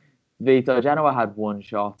 Vito, Genoa had 1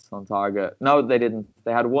 shot on target. No, they didn't.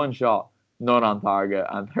 They had 1 shot, none on target,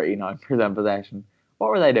 and 39% possession. What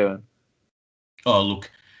were they doing? Oh, look,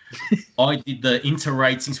 I did the Inter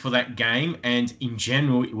ratings for that game, and in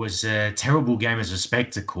general, it was a terrible game as a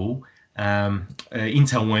spectacle.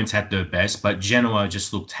 Inter weren't at their best, but Genoa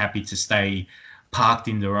just looked happy to stay parked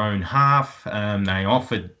in their own half. They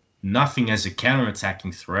offered nothing as a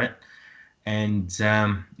counter-attacking threat. And,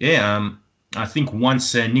 I think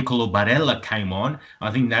once Nicolo Barella came on,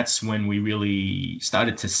 I think that's when we really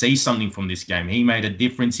started to see something from this game. He made a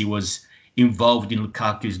difference. He was involved in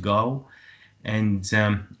Lukaku's goal. And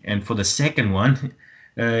for the second one,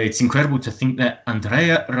 It's incredible to think that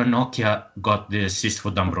Andrea Ranocchia got the assist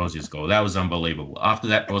for D'Ambrosio's goal. That was unbelievable. After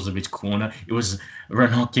that Brozovic corner, it was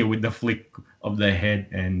Ranocchia with the flick of the head.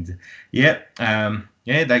 And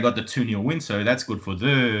they got the 2-0 win, so that's good for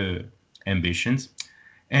their ambitions.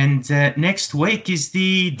 And next week is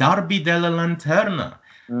the Derby della Lanterna.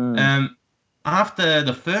 After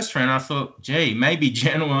the first round, I thought, maybe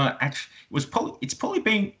Genoa actually was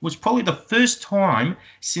probably the first time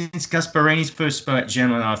since Gasparini's first spell at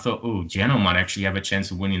Genoa. And I thought, Genoa might actually have a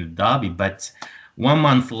chance of winning the derby. But 1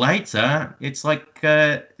 month later, it's like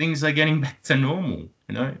things are getting back to normal.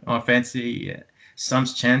 You know, I fancy some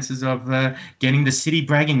chances of getting the city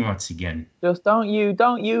bragging rights again. Just don't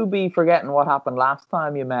you be forgetting what happened last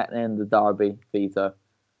time you met in the derby, Vito.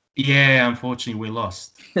 Yeah, unfortunately, we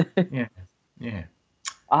lost. Yeah.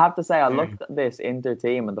 I have to say, I looked at this Inter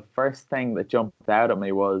team, and the first thing that jumped out at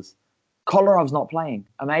me was Kolarov's not playing.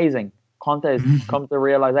 Amazing. Conte's come to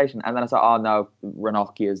realization. And then I said, oh no,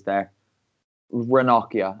 Ranocchia is there.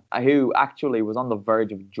 Ranocchia, who actually was on the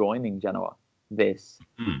verge of joining Genoa this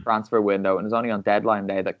transfer window, and it was only on deadline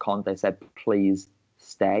day that Conte said, please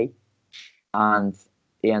stay. And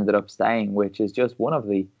he ended up staying, which is just one of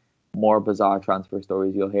the more bizarre transfer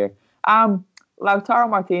stories you'll hear. Lautaro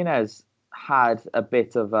Martinez had a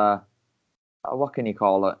bit of a what can you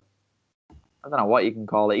call it? I don't know what you can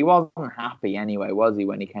call it. He wasn't happy anyway, was he,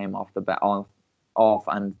 when he came off off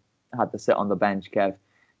and had to sit on the bench, Kev?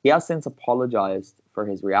 He has since apologised for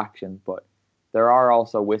his reaction, but there are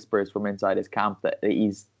also whispers from inside his camp that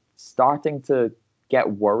he's starting to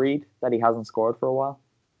get worried that he hasn't scored for a while.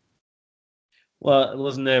 Well,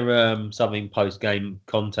 wasn't there something post-game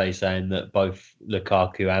Conte saying that both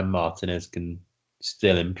Lukaku and Martinez can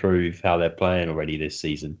still improve how they're playing already this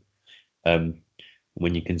season?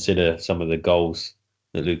 When you consider some of the goals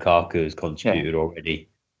that Lukaku has contributed already,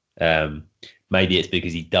 maybe it's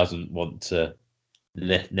because he doesn't want to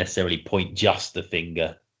necessarily point just the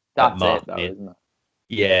finger at Martinez. It, though, isn't it?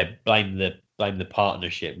 Yeah, blame the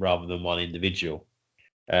partnership rather than one individual.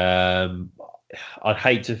 I'd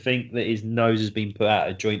hate to think that his nose has been put out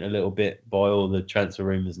of joint a little bit by all the transfer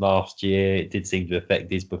rumours last year. It did seem to affect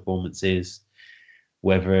his performances.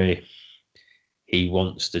 Whether he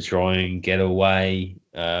wants to try and get away.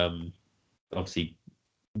 Obviously,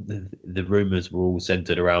 the rumours were all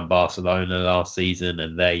centred around Barcelona last season,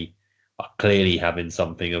 and they are clearly having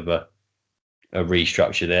something of a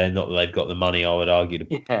restructure there. Not that they've got the money, I would argue,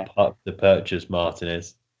 to purchase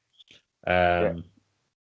Martinez. But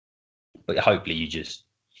hopefully, you just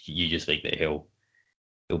think that he'll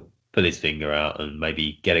pull his finger out and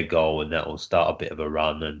maybe get a goal, and that will start a bit of a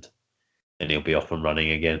run, and he'll be off and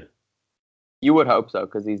running again. You would hope so,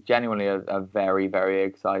 because he's genuinely a very, very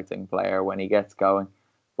exciting player when he gets going.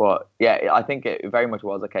 But yeah, I think it very much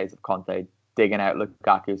was a case of Conte digging out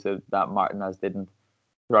Lukaku so that Martinez didn't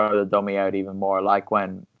throw the dummy out even more. Like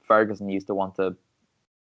when Ferguson used to want to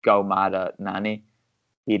go mad at Nani,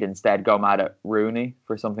 he'd instead go mad at Rooney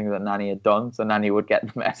for something that Nani had done. So Nani would get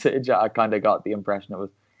the message. I kind of got the impression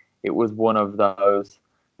it was one of those.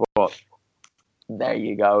 But there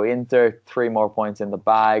you go. Inter, 3 more points in the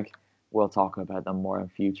bag. We'll talk about them more in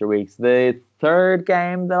future weeks. The third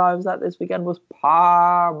game that I was at this weekend was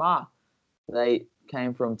Parma. They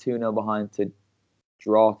came from 2-0 behind to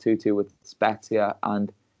draw 2-2 with Spezia.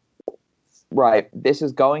 And, right, this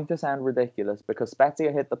is going to sound ridiculous because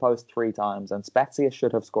Spezia hit the post 3 times and Spezia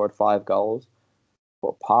should have scored 5 goals.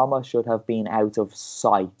 But Parma should have been out of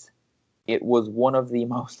sight. It was one of the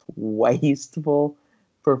most wasteful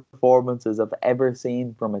performances I've ever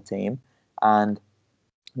seen from a team. And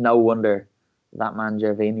no wonder that man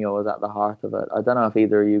Gervinho was at the heart of it. I don't know if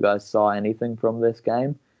either of you guys saw anything from this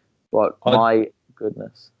game, but my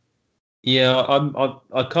goodness. Yeah,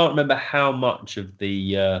 I can't remember how much of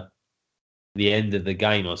the end of the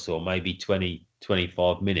game I saw, maybe 20,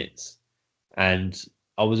 25 minutes. And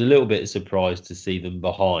I was a little bit surprised to see them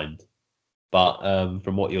behind. But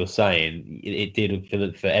from what you're saying, it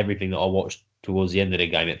did for everything that I watched towards the end of the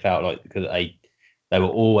game, it felt like because they were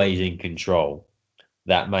always in control,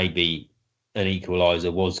 that maybe an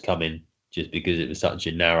equaliser was coming just because it was such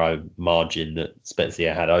a narrow margin that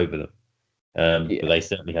Spezia had over them. But they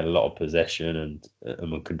certainly had a lot of possession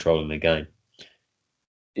and were controlling the game.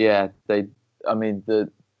 Yeah, the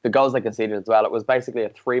goals they conceded as well, it was basically a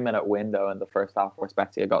 3-minute window in the first half where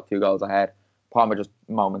Spezia got 2 goals ahead. Parma just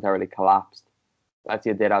momentarily collapsed.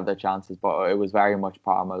 Spezia did have their chances, but it was very much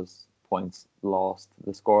Parma's points lost.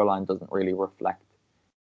 The scoreline doesn't really reflect,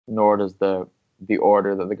 nor does the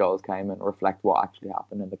order that the goals came in reflect what actually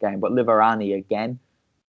happened in the game. But Liverani, again,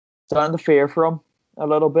 starting to fear for him a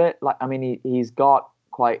little bit. Like, I mean, he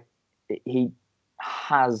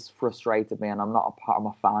has frustrated me, and I'm not a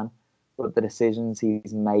Parma fan, but the decisions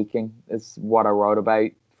he's making is what I wrote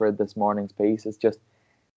about for this morning's piece. It's just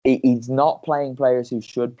he's not playing players who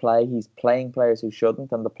should play. He's playing players who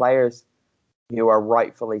shouldn't, and the players who are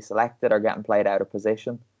rightfully selected are getting played out of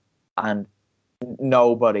position, and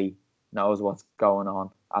nobody knows what's going on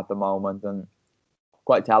at the moment. And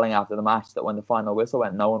quite telling after the match that when the final whistle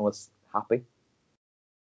went, no one was happy,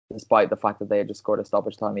 despite the fact that they had just scored a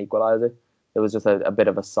stoppage time equaliser. There was just a bit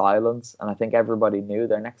of a silence, and I think everybody knew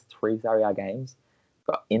their next 3 Serie A games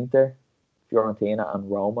got Inter, Fiorentina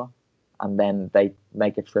and Roma, and then they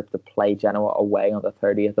make a trip to play Genoa away on the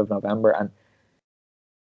 30th of November, and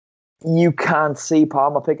you can't see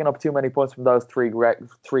Parma picking up too many points from those three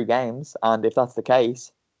games, and if that's the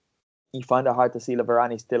case, you find it hard to see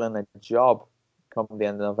Laverani still in a job come the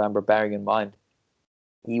end of November, bearing in mind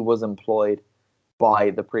he was employed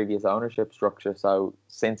by the previous ownership structure. So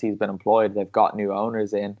since he's been employed, they've got new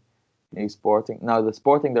owners in, the sporting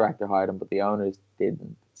director hired him, but the owners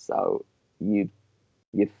didn't. So you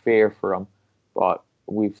fear for him. But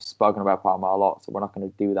we've spoken about Parma a lot, so we're not going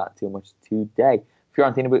to do that too much today.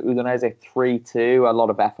 Fiorentina beat Udinese 3-2. A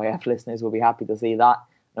lot of FIF listeners will be happy to see that. I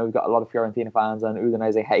know we've got a lot of Fiorentina fans and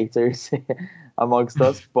Udinese haters amongst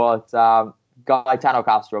us, but Gaetano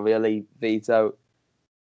Castro, really, Vito,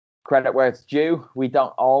 credit where it's due. We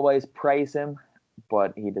don't always praise him,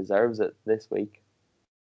 but he deserves it this week.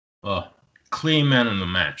 Oh, clear man of the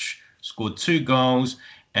match. Scored 2 goals,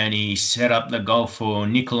 and he set up the goal for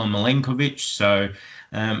Nikola Milenkovic. So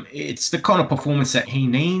it's the kind of performance that he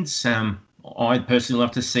needs. I'd personally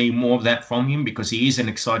love to see more of that from him because he is an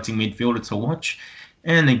exciting midfielder to watch.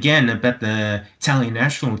 And again, about the Italian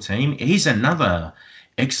national team, he's another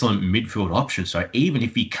excellent midfield option. So even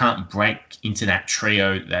if he can't break into that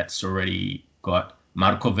trio that's already got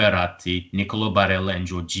Marco Verratti, Nicolo Barella and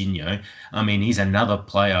Jorginho, I mean, he's another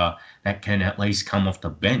player that can at least come off the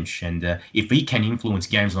bench. And if he can influence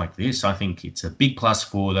games like this, I think it's a big plus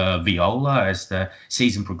for the Viola as the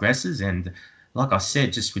season progresses. And like I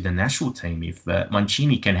said, just with the national team, if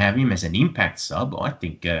Mancini can have him as an impact sub, I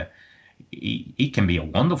think he can be a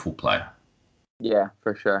wonderful player. Yeah,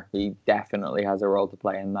 for sure. He definitely has a role to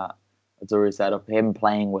play in that Azzurri setup. Him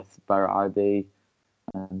playing with Berardi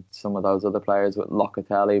and some of those other players with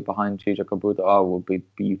Locatelli behind Ciccio Caputo, would be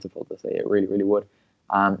beautiful to see. It really, really would.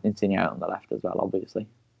 Insigne out on the left as well, obviously.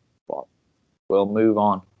 But we'll move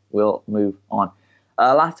on.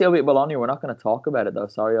 Lazio beat Bologna. We're not going to talk about it, though.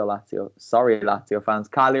 Sorry, Lazio fans.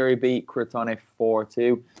 Cagliari beat Crotone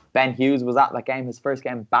 4-2. Ben Hughes was at that game, his first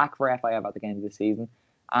game back for FIF at the game of the season.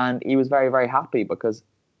 And he was very, very happy because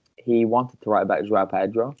he wanted to write about João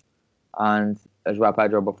Pedro. And João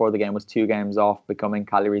Pedro, before the game, was 2 games off becoming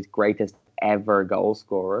Cagliari's greatest ever goal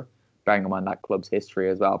scorer. Bearing in mind that club's history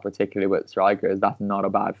as well, particularly with strikers, that's not a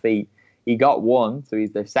bad feat. He got 1, so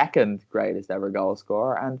he's their 2nd greatest ever goal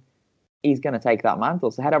scorer. And he's going to take that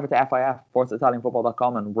mantle. So head over to FIF,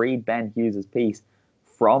 ForzaItalianFootball.com, and read Ben Hughes' piece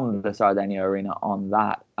from the Sardinia Arena on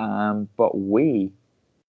that. But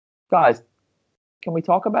guys, can we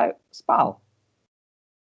talk about Spal?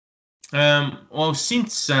 Well,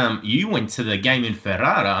 since you went to the game in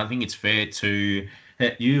Ferrara, I think it's fair to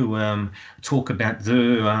let you talk about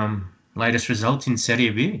the latest result in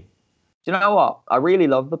Serie B. Do you know what? I really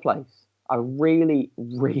love the place. I really,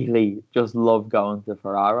 really just love going to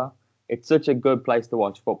Ferrara. It's such a good place to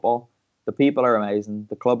watch football. The people are amazing.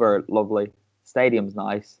 The club are lovely. Stadium's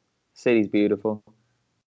nice. City's beautiful.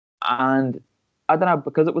 And I don't know,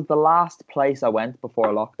 because it was the last place I went before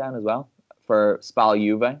lockdown as well for Spal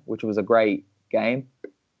Juve, which was a great game.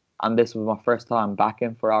 And this was my first time back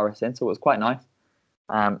in Ferrara since, so it was quite nice.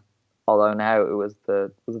 Although now was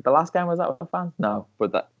it the last game was that with fans? No,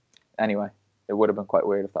 but anyway, it would have been quite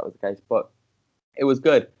weird if that was the case. But it was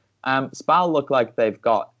good. Spal look like they've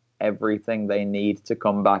got everything they need to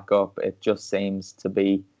come back up. It just seems to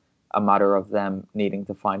be a matter of them needing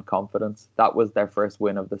to find confidence. That was their first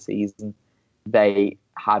win of the season. They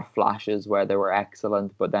had flashes where they were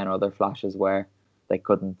excellent, but then other flashes where they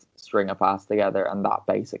couldn't string a pass together, and that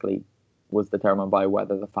basically was determined by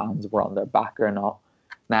whether the fans were on their back or not.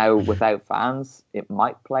 Now, without fans, it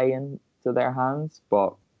might play into their hands,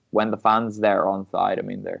 but when the fans there are on side, I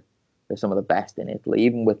mean, they're some of the best in Italy.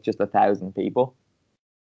 Even with just 1,000 people,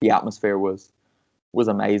 the atmosphere was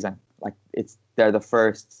amazing. Like, they're the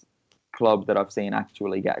first club that I've seen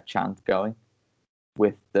actually get a chant going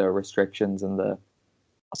with the restrictions and the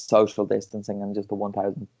social distancing and just the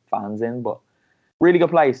 1,000 fans in. But really good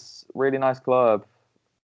place, really nice club.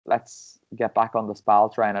 Let's get back on the Spal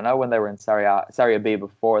train. I know when they were in Serie B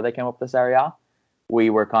before they came up to Serie A, we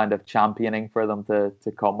were kind of championing for them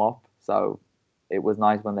to come up. So it was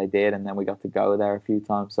nice when they did, and then we got to go there a few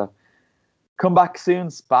times. So come back soon,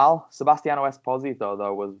 Spal. Sebastiano Esposito,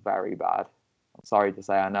 though, was very bad. I'm sorry to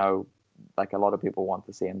say. I know like a lot of people want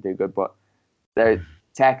to see him do good, but they're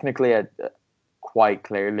technically quite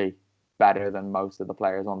clearly better than most of the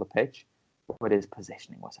players on the pitch. But his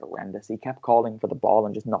positioning was horrendous. He kept calling for the ball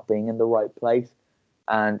and just not being in the right place.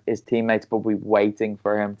 And his teammates would be waiting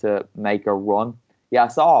for him to make a run. Yeah, I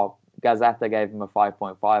saw Gazzetta gave him a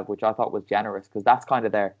 5.5, which I thought was generous because that's kind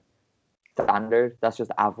of their standard. That's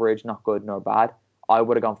just average, not good nor bad. I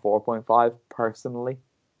would have gone 4.5 personally,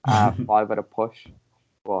 5 at a push.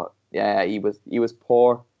 But yeah, he was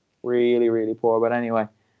poor, really, really poor. But anyway,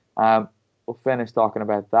 we'll finish talking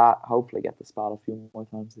about that. Hopefully get the Spal a few more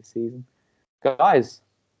times this season. Guys,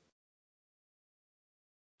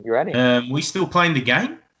 you ready? We still playing the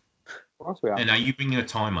game? Of course we are. And are you bringing a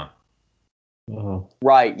timer? Oh.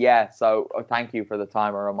 Right, yeah. So thank you for the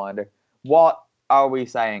timer reminder. What are we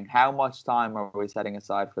saying? How much time are we setting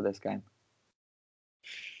aside for this game?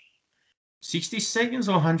 60 seconds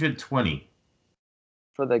or 120?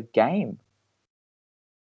 For the game?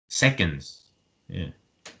 Seconds. Yeah.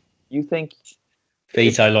 You think...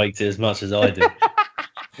 Vito liked it as much as I do.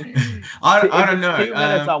 I don't know. 2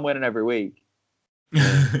 minutes I'm winning every week.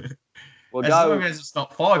 We'll as go long as it's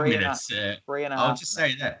not 5 3 and minutes. 3.5 I'll just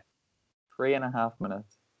say that. 3.5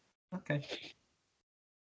 minutes. Okay.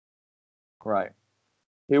 Right.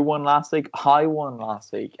 Who won last week? I won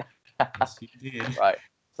last week. Yes, you did. Right.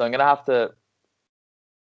 So I'm going to have to...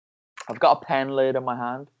 I've got a pen lid in my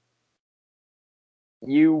hand.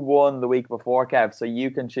 You won the week before, Kev, so you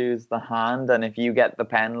can choose the hand, and if you get the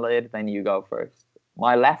pen lid, then you go first.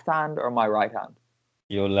 My left hand or my right hand?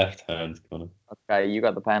 Your left hand, Connor. Okay, you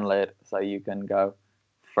got the pen lid, so you can go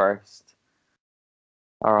first.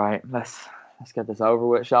 All right, let's get this over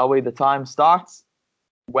with, shall we? The time starts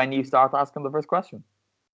when you start asking the first question.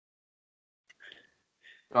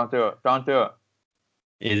 Don't do it. Don't do it.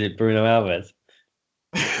 Is it Bruno Alves?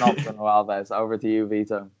 Not Bruno Alves. Over to you,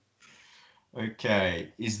 Vito. Okay.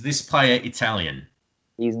 Is this player Italian?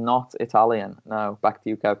 He's not Italian. No, back to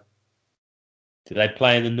you, Kev. Do they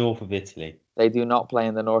play in the north of Italy? They do not play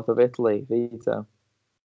in the north of Italy, Vito.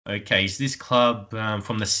 Okay. Is this club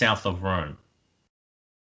from the south of Rome?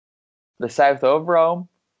 The south of Rome?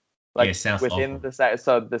 Like yeah, south within of the south.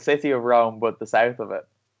 So the city of Rome, but the south of it.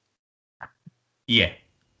 Yeah.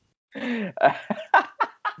 No.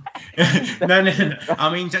 I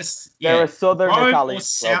mean, just yeah. They're a southern Rome Italian or club.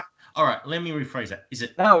 south. All right, let me rephrase that. Is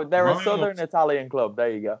it? No, they're Rome a southern Italian club. There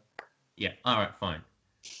you go. Yeah. All right. Fine.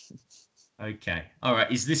 Okay. All right.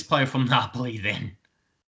 Is this player from Napoli then?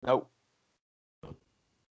 Nope.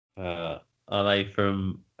 Are they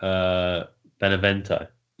from Benevento?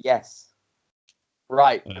 Yes.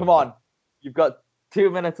 Right. Come on. You've got 2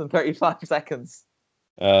 minutes and 35 seconds.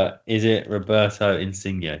 Is it Roberto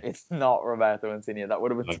Insigne? It's not Roberto Insigne. That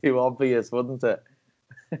would have been too obvious, wouldn't it?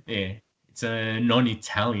 Yeah. It's a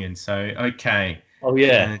non-Italian, so okay. Oh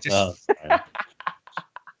yeah.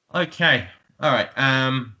 Okay. All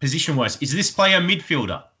right. Position-wise, is this player a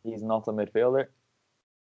midfielder? He's not a midfielder.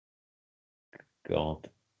 God.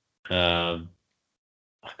 I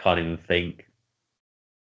can't even think.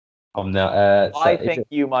 I'm not. I think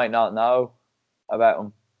you might not know about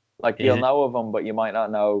him. Like you'll it- know of him, but you might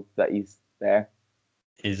not know that he's there.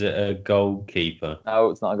 Is it a goalkeeper?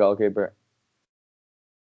 No, it's not a goalkeeper.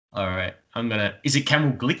 All right. Is it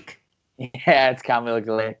Kamil Glick? Yeah, it's Kamil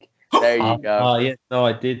Glick. There you go. Oh yeah, no,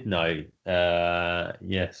 I did know.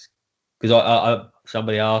 Yes, because I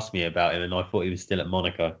somebody asked me about him, and I thought he was still at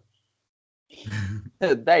Monaco.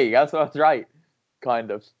 There you go. So that's right.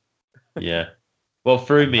 Kind of. Yeah. What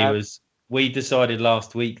threw me was we decided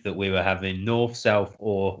last week that we were having North, South,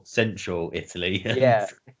 or Central Italy. Yeah.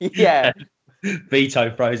 Yeah.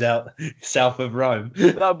 Vito throws out South of Rome.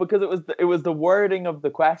 No, because it was the wording of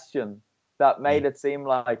the question that made it seem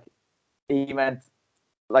like he meant,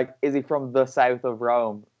 like, is he from the south of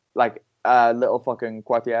Rome? Like a little fucking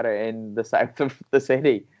quartiere in the south of the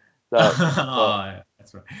city. So,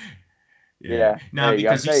 that's right. Yeah. No,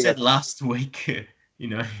 because you said last week,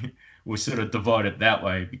 we sort of divided that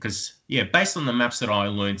way because, yeah, based on the maps that I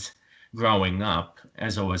learnt growing up,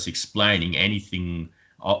 as I was explaining, anything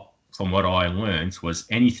from what I learned was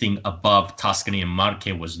anything above Tuscany and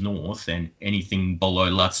Marche was north and anything below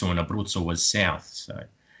Lazio and Abruzzo was south. So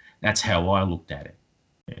that's how I looked at it.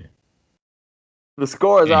 Yeah. The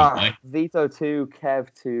scores Anyway. are Vito 2, Kev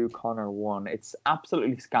 2, Connor 1. It's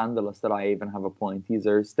absolutely scandalous that I even have a point. These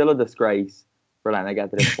are still a disgrace for letting I get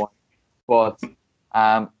to this point. But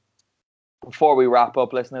before we wrap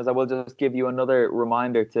up, listeners, I will just give you another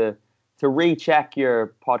reminder to to recheck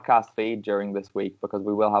your podcast feed during this week, because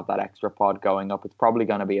we will have that extra pod going up. It's probably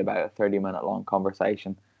going to be about a 30-minute long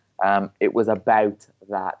conversation. It was about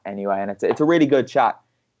that anyway, and it's a really good chat.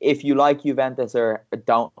 If you like Juventus or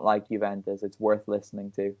don't like Juventus, it's worth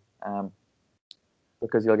listening to,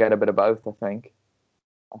 because you'll get a bit of both, I think.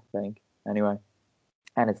 Anyway.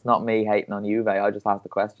 And it's not me hating on Juve. I just ask the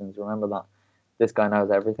questions. Remember that. This guy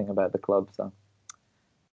knows everything about the club, so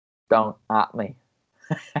don't at me.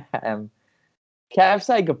 Kev,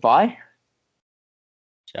 say goodbye.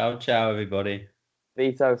 Ciao, ciao, everybody.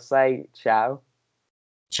 Vito, say ciao.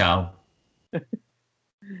 Ciao.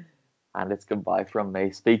 And it's goodbye from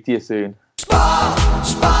me. Speak to you soon. Spa,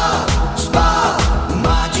 spa, spa,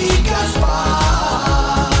 magica spa,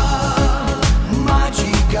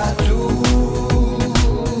 magica tu.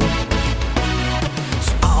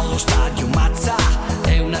 Allo stadio Mazza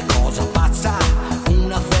è una cosa pazza,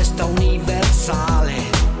 una festa universale.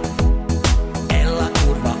 È la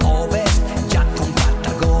curva ovest, già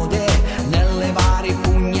compatta gode, nelle varie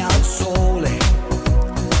pugna al sole.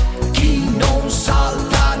 Chi non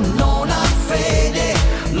salta non ha fede,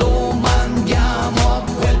 lo mandiamo a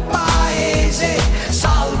quel paese.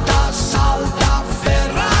 Salta, salta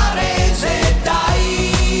Ferrarese, dai.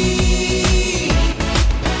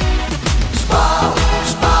 Spa,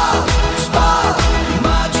 spa, spa,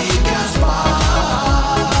 magica spa,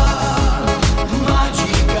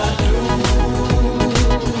 magica tu.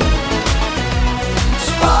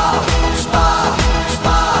 Spa, spa,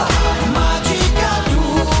 spa, magica tu.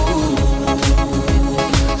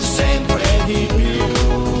 Sempre di più.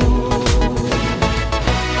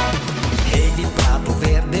 Ed il prato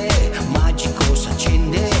verde magico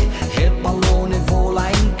s'accende e il pallone vola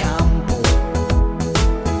in campo.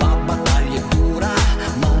 La battaglia è dura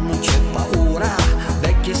ma non c'è paura,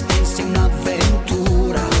 vecchie stesse in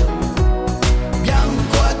avventura.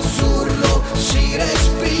 Bianco azzurro si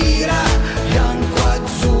respira, bianco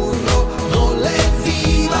azzurro gol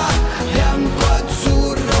evviva, bianco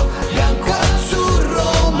azzurro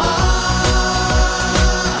ma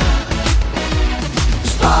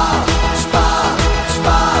spa, spa,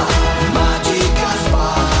 spa, magica spa,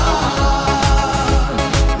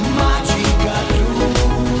 magica tu.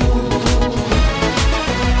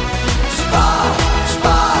 Spa,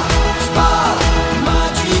 spa, spa,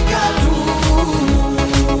 magica tu.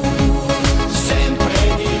 Sempre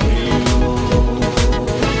di più.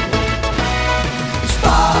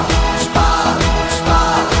 Spa, spa, spa,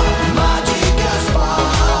 magica spa,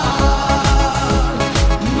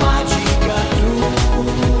 magica tu.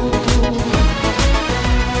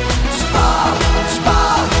 Spa, spa,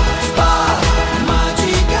 spa,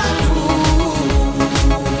 magica tu.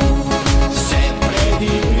 Sempre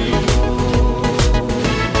di più.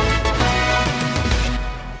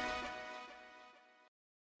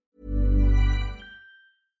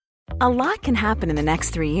 A lot can happen in the next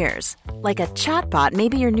 3 years. Like a chatbot may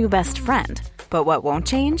be your new best friend. But what won't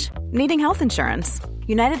change? Needing health insurance.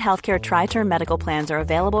 United Healthcare Tri-Term Medical Plans are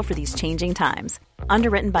available for these changing times.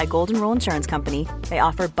 Underwritten by Golden Rule Insurance Company, they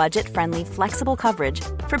offer budget-friendly, flexible coverage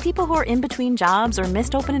for people who are in between jobs or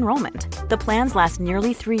missed open enrollment. The plans last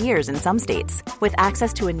nearly 3 years in some states, with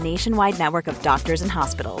access to a nationwide network of doctors and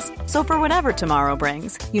hospitals. So for whatever tomorrow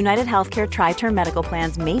brings, United Healthcare Tri-Term Medical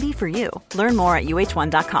Plans may be for you. Learn more at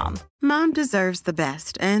uh1.com. Mom deserves the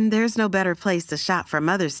best, and there's no better place to shop for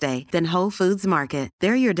Mother's Day than Whole Foods Market.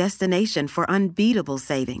 They're your destination for unbeatable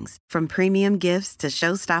savings, from premium gifts to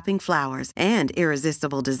show-stopping flowers and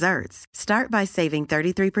irresistible desserts. Start by saving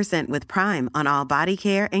 33% with Prime on all body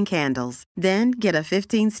care and candles. Then get a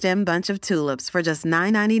 15-stem bunch of tulips for just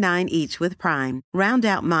 $9.99 each with Prime. Round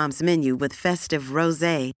out Mom's menu with festive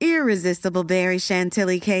rosé, irresistible berry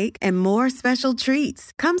chantilly cake, and more special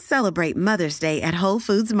treats. Come celebrate Mother's Day at Whole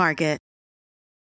Foods Market.